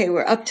Fairkay,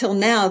 where up till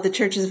now the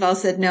churches have all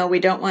said, no, we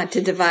don't want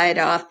to divide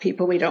off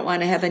people. We don't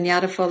want to have a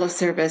Nyarafolo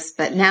service.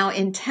 But now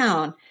in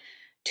town,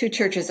 2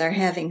 churches are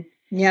having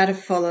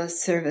Nyarafolo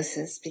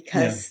services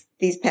because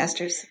these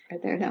pastors are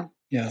there now.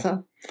 Yeah.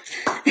 So,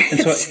 and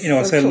so,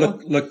 as I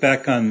look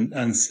back on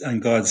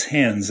God's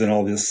hands and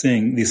all these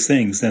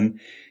things, and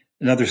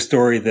another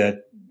story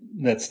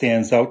that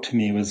stands out to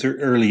me was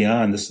early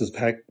on. This was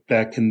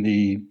back in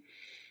the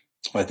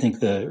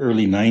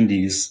early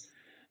 90s.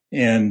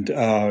 And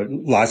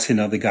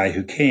Lassina, the guy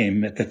who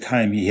came at the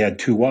time, he had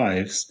 2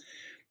 wives,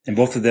 and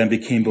both of them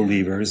became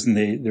believers, and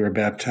they were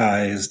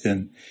baptized.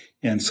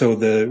 And so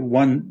the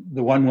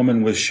one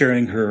woman was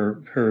sharing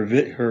her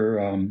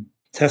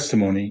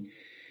testimony,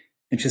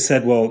 and she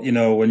said, well,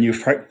 when you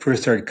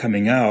first started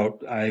coming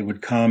out, I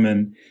would come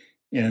and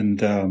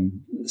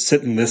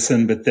sit and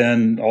listen, but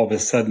then all of a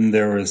sudden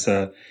there was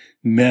a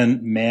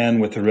man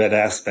with a red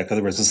aspect. In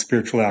other words, a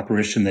spiritual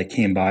apparition that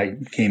came by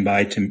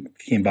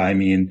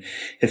me, and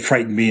it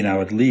frightened me, and I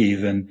would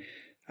leave. And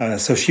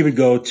so she would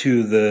go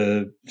to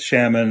the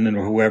shaman and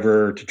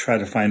whoever to try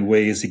to find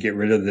ways to get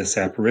rid of this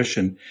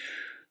apparition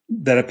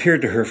that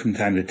appeared to her from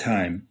time to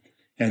time.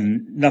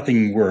 and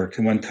nothing worked.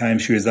 And one time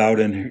she was out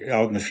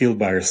in the field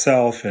by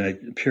herself, and it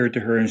appeared to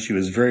her, and she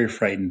was very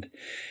frightened.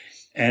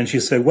 And she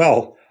said,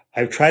 well,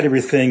 I've tried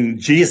everything.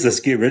 Jesus,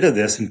 get rid of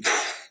this. And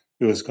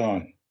it was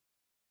gone.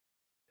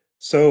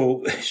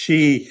 So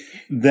she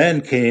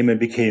then came and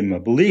became a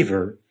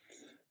believer.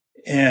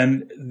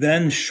 And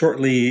then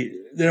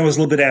then it was a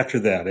little bit after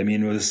that. I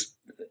mean, it was,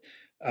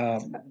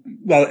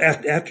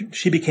 after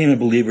she became a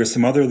believer,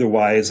 some other of the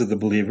wives of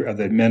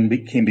the men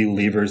became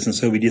believers. And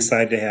so we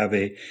decided to have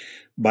a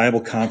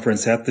Bible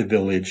conference at the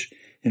village,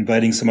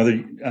 inviting some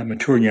other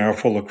mature and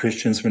Yarra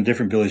Christians from a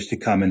different village to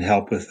come and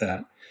help with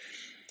that.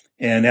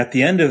 And at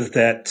the end of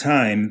that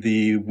time,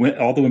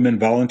 all the women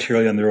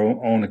voluntarily on their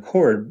own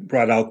accord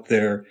brought out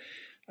their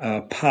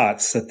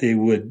pots that they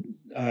would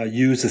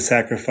use to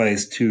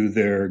sacrifice to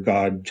their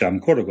god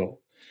Jamkorgo,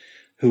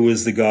 who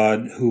is the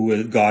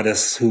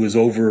goddess who is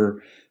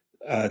over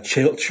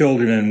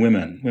children and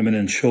women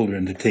and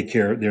children, to take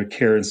care of their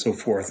care and so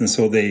forth. And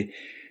so they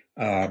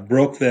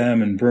broke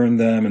them and burned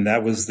them, and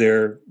that was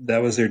their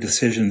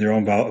decision, their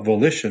own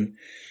volition.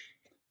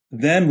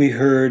 Then we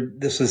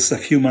heard, this was a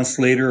few months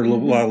later, a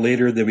little while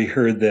later, that we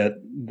heard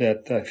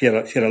that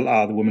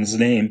Fiala, the woman's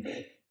name,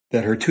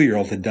 that her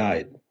 2-year-old had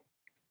died.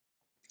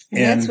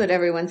 And that's what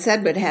everyone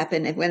said would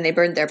happen when they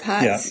burned their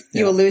pots.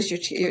 You will lose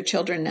your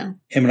children now.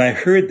 And when I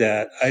heard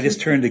that, I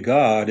just turned to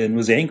God and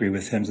was angry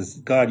with him. I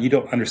said, God, you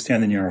don't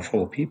understand that you're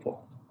full of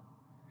people.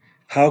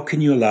 How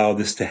can you allow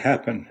this to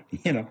happen?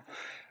 Here's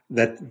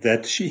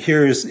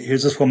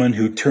this woman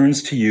who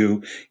turns to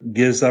you,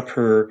 gives up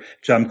her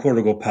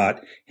Jamkorgo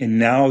pot, and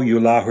now you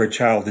allow her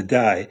child to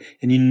die,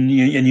 and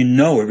you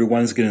know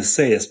everyone's going to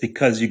say it's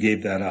because you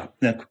gave that up.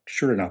 Now,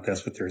 sure enough,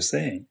 that's what they're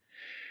saying.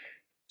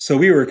 So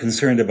we were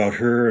concerned about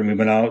her, and we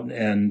went out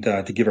and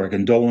to give our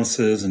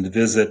condolences and to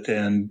visit,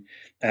 and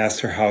asked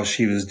her how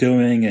she was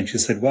doing, and she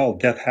said, "Well,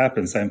 death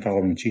happens. I'm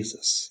following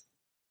Jesus."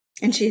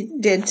 And she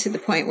did, to the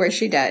point where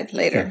she died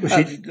later of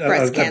breast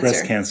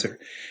cancer.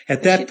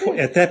 At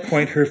that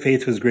point, her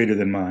faith was greater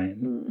than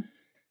mine,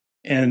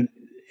 and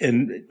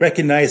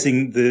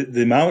recognizing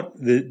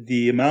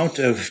the amount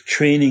of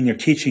training or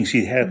teaching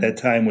she had at that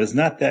time was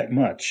not that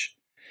much,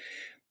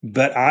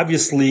 but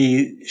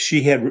obviously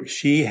she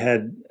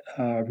had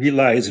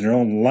realized in her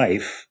own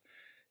life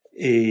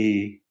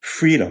a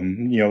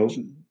freedom.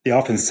 They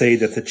often say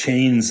that the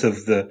chains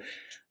of the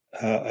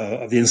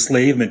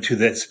enslavement to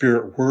that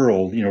spirit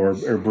world,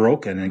 are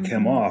broken and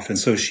come off. And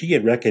so she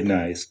had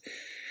recognized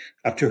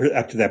up to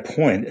that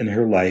point in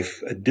her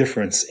life a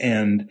difference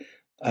and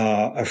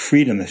a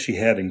freedom that she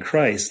had in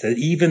Christ, that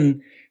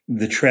even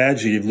the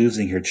tragedy of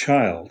losing her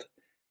child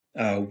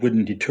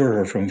wouldn't deter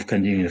her from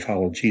continuing to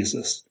follow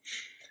Jesus.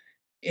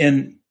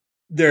 And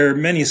there are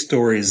many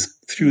stories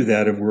through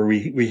that of where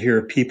we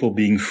hear people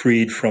being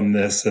freed from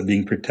this,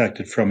 being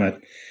protected from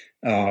it.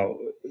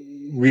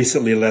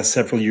 Recently, last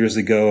several years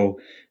ago,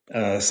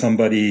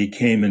 somebody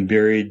came and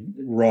buried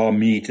raw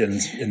meat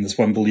in this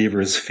one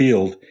believer's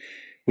field,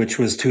 which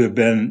was to have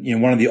been,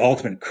 one of the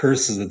ultimate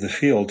curses of the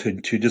field, to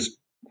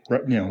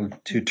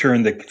to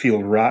turn the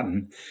field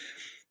rotten.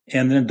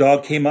 And then a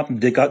dog came up and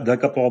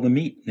dug up all the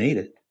meat and ate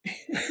it.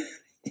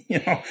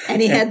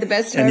 And he had the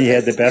best harvest. And he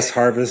had the best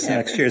harvest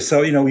next year.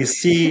 So,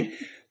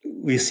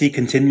 we see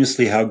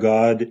continuously how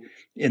God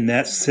in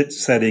that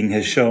setting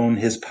has shown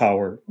his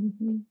power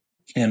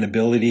and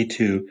ability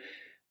to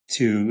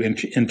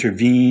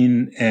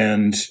intervene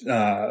and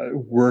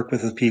work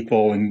with the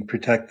people and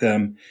protect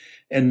them.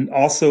 And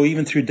also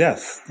even through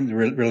death, the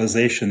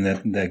realization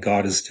that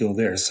God is still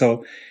there.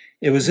 So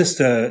it was just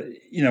as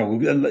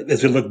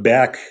we look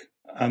back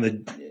on the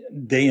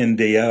day in,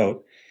 day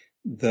out,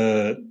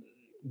 the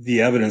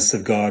evidence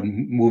of God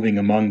moving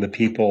among the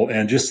people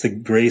and just the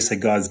grace that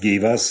God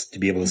gave us to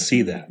be able to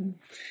see that. And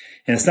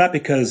it's not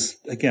because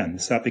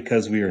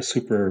we are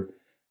super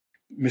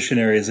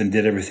missionaries and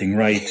did everything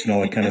right and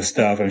all that kind of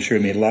stuff. I'm sure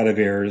we made a lot of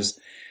errors,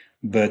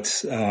 but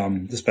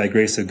just by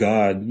grace of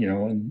God,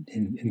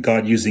 and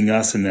God using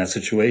us in that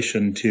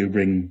situation to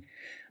bring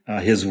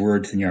his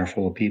word to the Yarra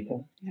full of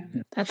people. Yeah.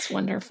 That's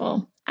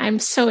wonderful. I'm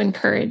so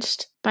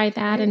encouraged by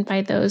that and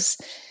by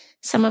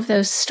some of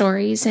those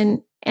stories.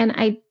 And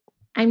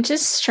I'm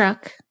just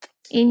struck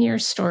in your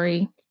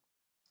story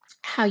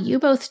how you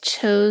both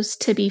chose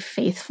to be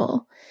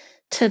faithful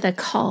to the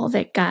call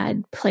that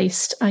God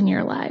placed on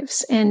your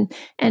lives. And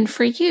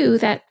for you,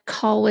 that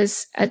call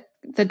was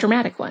the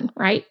dramatic one,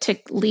 right? To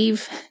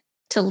leave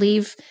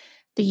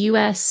the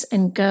U.S.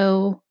 and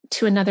go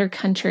to another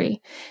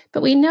country.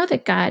 But we know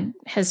that God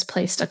has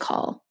placed a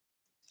call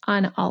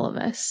on all of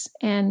us,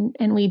 and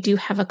we do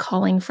have a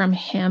calling from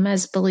him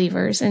as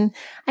believers. And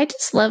I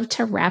just love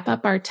to wrap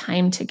up our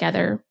time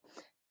together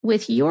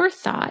with your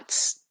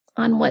thoughts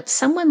on what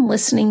someone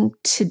listening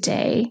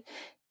today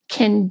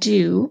can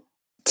do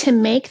to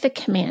make the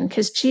command,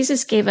 because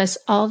Jesus gave us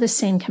all the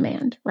same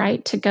command,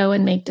 right? To go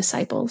and make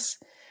disciples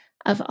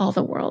of all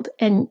the world.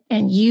 And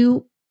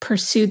you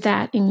pursued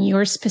that in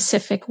your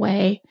specific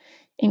way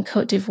in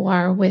Cote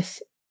d'Ivoire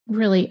with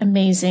really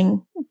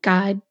amazing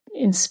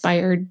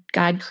God-inspired,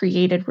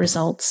 God-created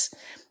results.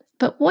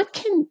 But what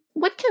can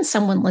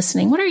someone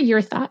listening, what are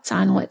your thoughts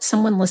on what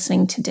someone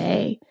listening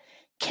today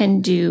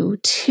can do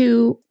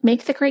to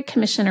make the Great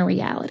Commission a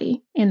reality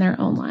in their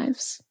own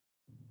lives?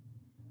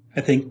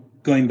 I think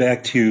going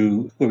back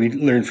to what we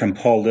learned from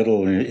Paul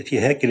Little, if you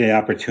get an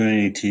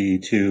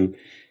opportunity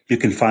you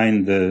can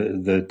find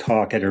the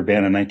talk at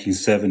Urbana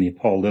 1970,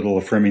 Paul Little,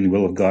 Affirming the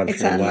Will of God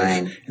for Your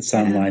Life. It's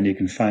online. You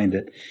can find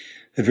it.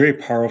 A very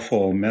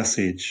powerful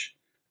message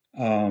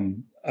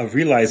of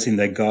realizing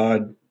that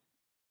God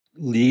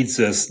leads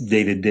us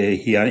day to day.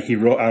 He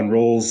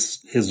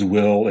unrolls His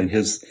will and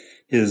His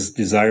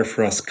desire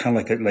for us, kind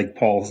of like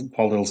Paul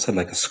Little said,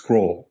 like a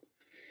scroll,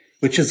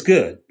 which is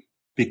good.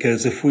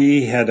 Because if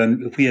we had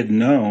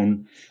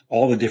known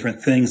all the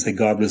different things that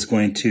God was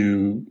going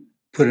to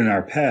put in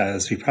our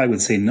paths, we probably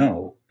would say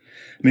no.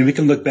 I mean, we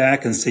can look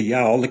back and say,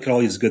 yeah, I'll look at all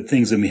these good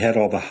things and we had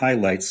all the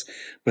highlights,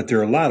 but there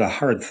are a lot of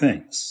hard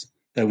things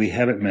that we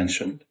haven't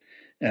mentioned,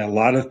 and a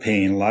lot of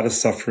pain, a lot of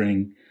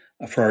suffering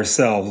for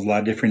ourselves, a lot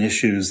of different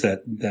issues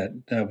that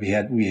we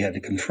had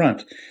to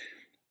confront,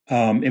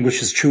 and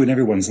which is true in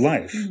everyone's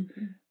life.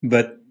 Mm-hmm.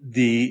 But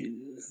the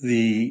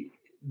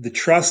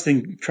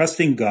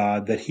trusting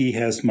God that He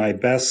has my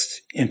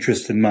best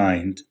interest in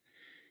mind.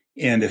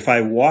 And if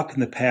I walk in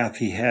the path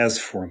He has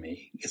for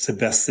me, it's the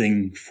best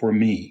thing for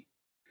me.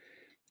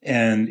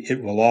 And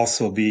it will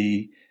also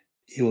He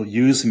will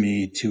use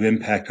me to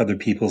impact other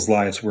people's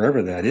lives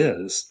wherever that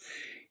is.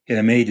 And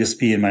it may just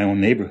be in my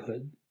own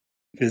neighborhood,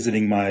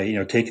 visiting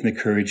taking the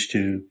courage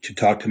to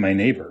talk to my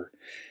neighbor,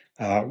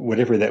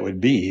 whatever that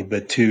would be,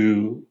 but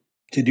to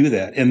do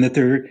that. And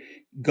that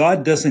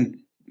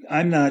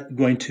I'm not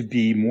going to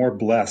be more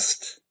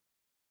blessed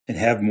and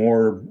have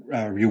more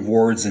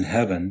rewards in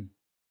heaven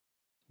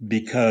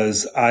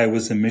because I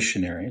was a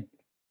missionary.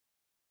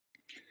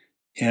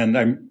 And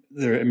I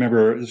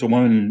remember there's a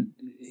woman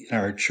in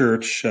our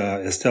church,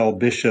 Estelle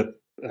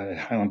Bishop,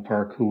 Highland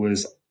Park, who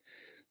was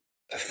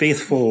a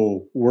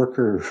faithful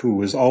worker who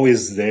was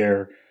always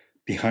there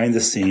behind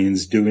the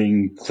scenes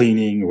doing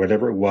cleaning or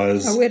whatever it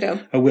was.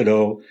 A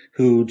widow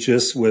who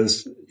just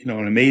was,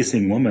 an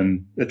amazing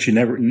woman that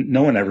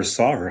no one ever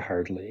saw her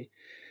hardly.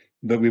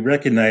 But we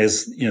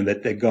recognize,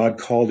 that God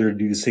called her to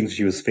do these things.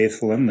 She was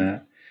faithful in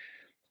that.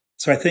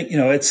 So I think,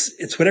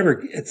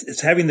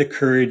 it's having the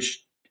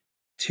courage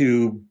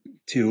to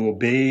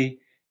obey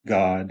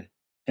God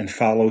and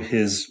follow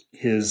his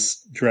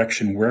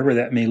direction wherever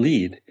that may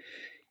lead,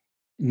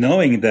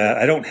 knowing that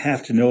I don't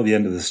have to know the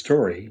end of the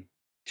story,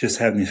 just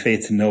having the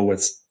faith to know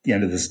what's the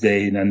end of this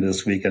day and end of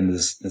this week and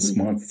this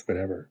mm-hmm. month,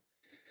 whatever.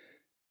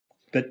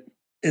 But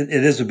it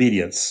is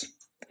obedience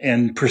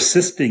and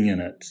persisting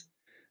in it.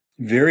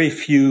 Very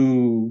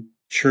few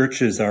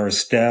churches are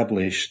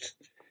established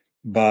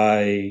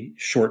by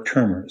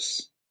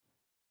short-termers.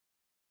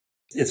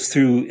 It's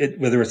through it,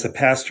 whether it's a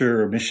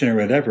pastor or a missionary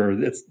or whatever,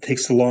 it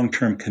takes a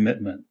long-term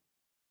commitment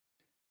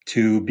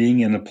to being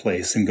in a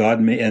place. And God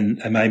and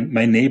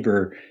my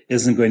neighbor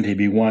isn't going to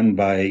be won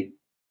by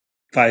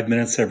 5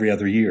 minutes every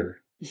other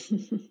year,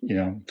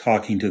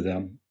 talking to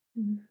them.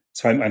 Mm-hmm.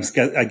 So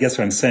I guess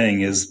what I'm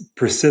saying is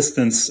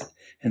persistence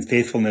and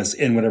faithfulness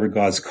in whatever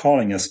God's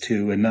calling us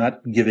to, and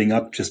not giving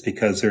up just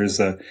because there's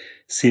a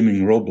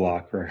seeming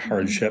roadblock or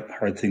hardship,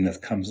 hard thing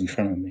that comes in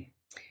front of me.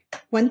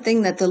 One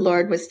thing that the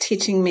Lord was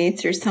teaching me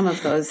through some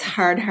of those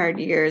hard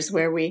years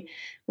where we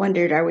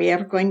wondered, are we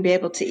ever going to be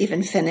able to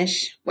even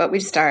finish what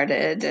we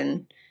started?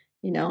 And,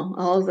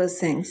 all of those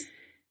things,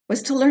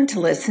 was to learn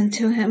to listen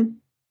to Him.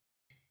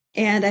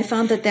 And I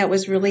found that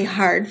was really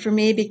hard for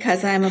me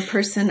because I'm a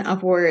person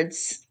of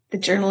words, the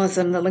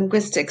journalism, the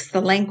linguistics,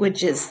 the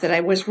languages that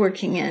I was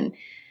working in.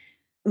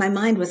 My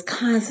mind was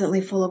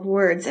constantly full of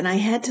words, and I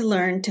had to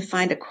learn to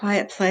find a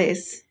quiet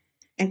place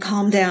and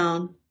calm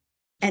down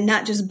and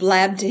not just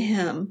blab to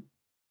Him,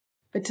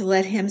 but to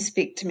let Him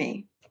speak to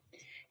me.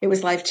 It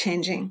was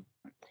life-changing.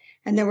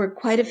 And there were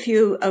quite a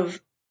few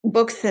of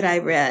books that I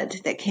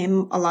read that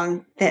came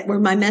along that were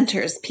my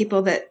mentors,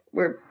 people that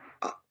were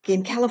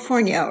in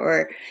California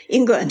or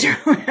England or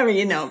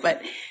wherever,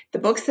 but the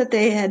books that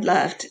they had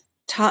left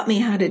taught me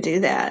how to do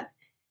that.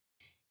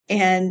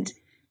 And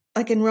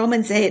like in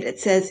Romans 8, it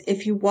says,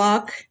 if you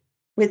walk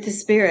with the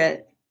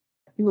Spirit,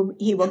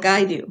 He will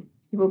guide you.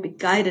 You will be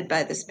guided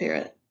by the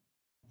Spirit.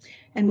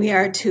 And we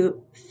are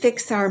to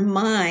fix our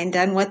mind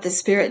on what the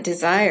Spirit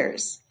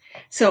desires.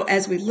 So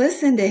as we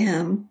listen to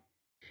Him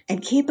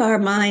and keep our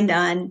mind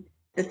on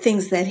the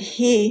things that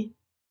He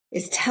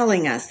is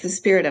telling us, the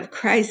Spirit of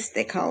Christ,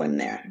 they call Him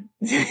there.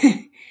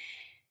 The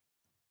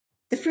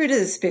fruit of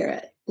the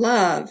Spirit,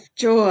 love,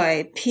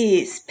 joy,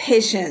 peace,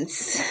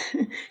 patience,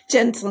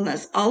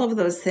 gentleness, all of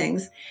those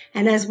things.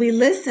 And as we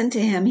listen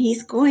to Him,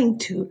 He's going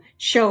to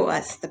show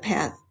us the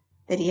path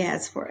that He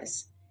has for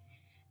us.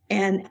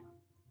 And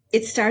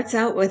it starts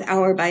out with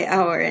hour by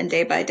hour and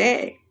day by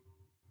day.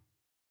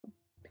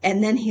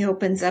 And then He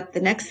opens up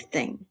the next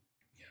thing.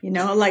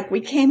 Like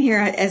we came here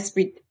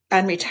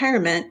on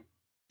retirement,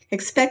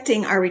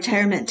 expecting our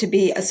retirement to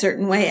be a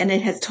certain way, and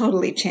it has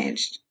totally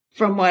changed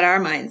from what our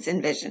minds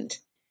envisioned.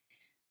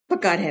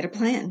 But God had a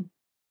plan.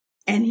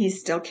 and he's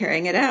still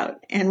carrying it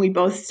out. And we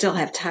both still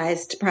have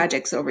ties to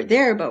projects over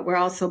there, but we're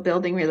also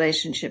building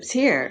relationships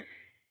here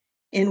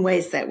in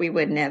ways that we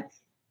wouldn't have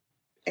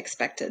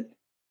expected.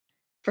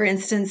 For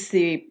instance,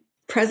 the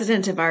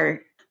president of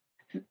our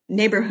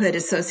neighborhood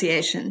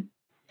association,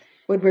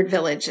 Woodward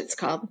Village, it's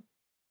called.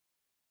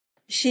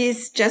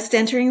 She's just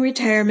entering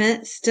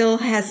retirement, still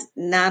has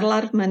not a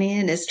lot of money,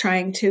 and is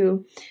trying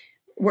to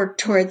work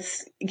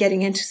towards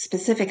getting into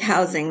specific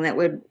housing that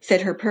would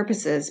fit her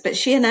purposes. But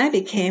she and I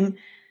became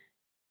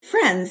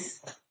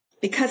friends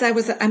because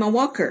I'm a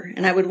walker,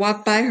 and I would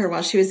walk by her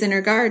while she was in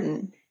her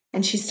garden.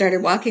 And she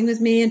started walking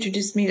with me,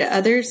 introduced me to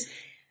others,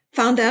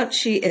 found out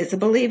she is a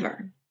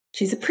believer.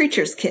 She's a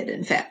preacher's kid,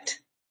 in fact.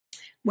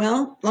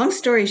 Well, long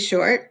story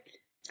short,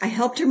 I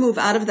helped her move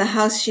out of the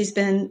house she's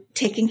been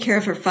taking care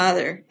of her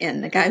father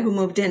in. The guy who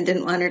moved in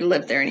didn't want her to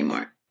live there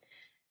anymore.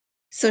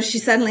 So she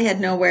suddenly had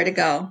nowhere to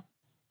go.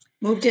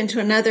 Moved into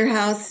another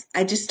house.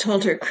 I just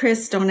told her,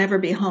 Chris, don't ever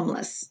be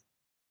homeless.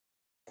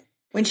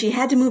 When she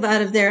had to move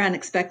out of there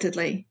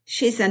unexpectedly,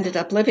 she's ended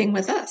up living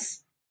with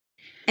us.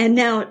 And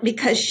now,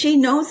 because she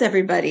knows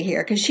everybody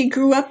here, because she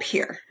grew up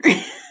here,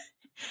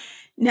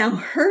 now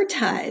her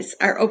ties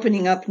are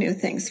opening up new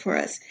things for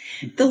us.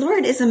 The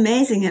Lord is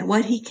amazing at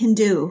what he can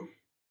do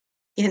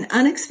in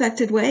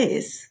unexpected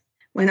ways,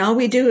 when all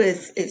we do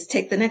is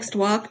take the next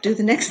walk, do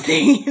the next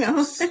thing,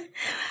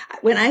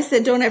 When I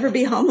said, don't ever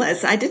be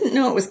homeless, I didn't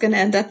know it was going to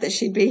end up that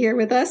she'd be here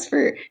with us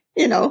for,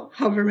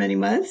 however many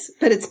months,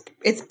 but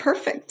it's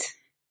perfect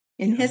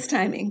in his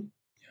timing.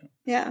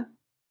 Yeah.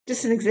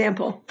 Just an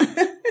example.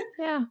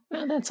 Yeah.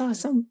 No, that's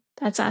awesome.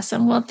 That's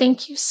awesome. Well,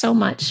 thank you so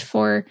much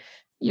for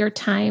your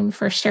time,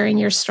 for sharing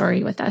your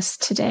story with us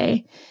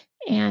today.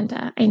 And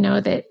I know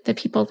that the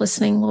people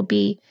listening will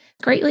be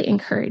greatly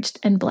encouraged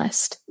and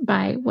blessed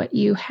by what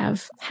you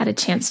have had a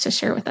chance to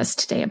share with us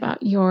today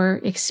about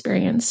your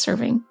experience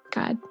serving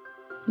God.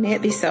 May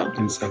it be so.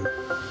 And so.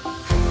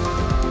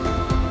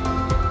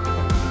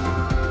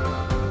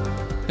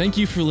 Thank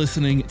you for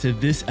listening to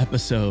this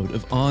episode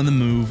of On the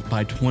Move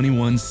by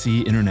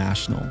 21C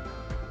International.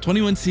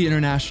 21C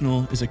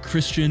International is a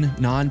Christian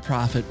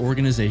nonprofit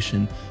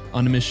organization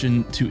on a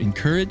mission to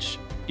encourage,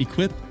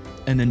 equip,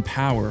 and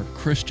empower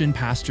Christian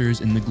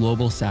pastors in the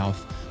Global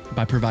South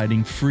by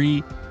providing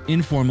free,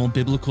 informal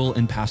biblical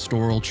and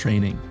pastoral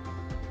training.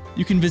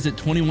 You can visit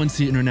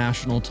 21C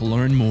International to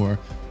learn more,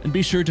 and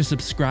be sure to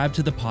subscribe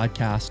to the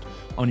podcast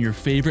on your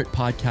favorite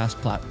podcast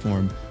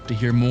platform to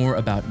hear more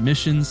about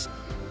missions,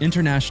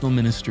 international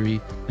ministry,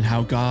 and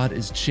how God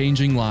is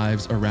changing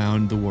lives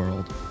around the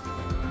world.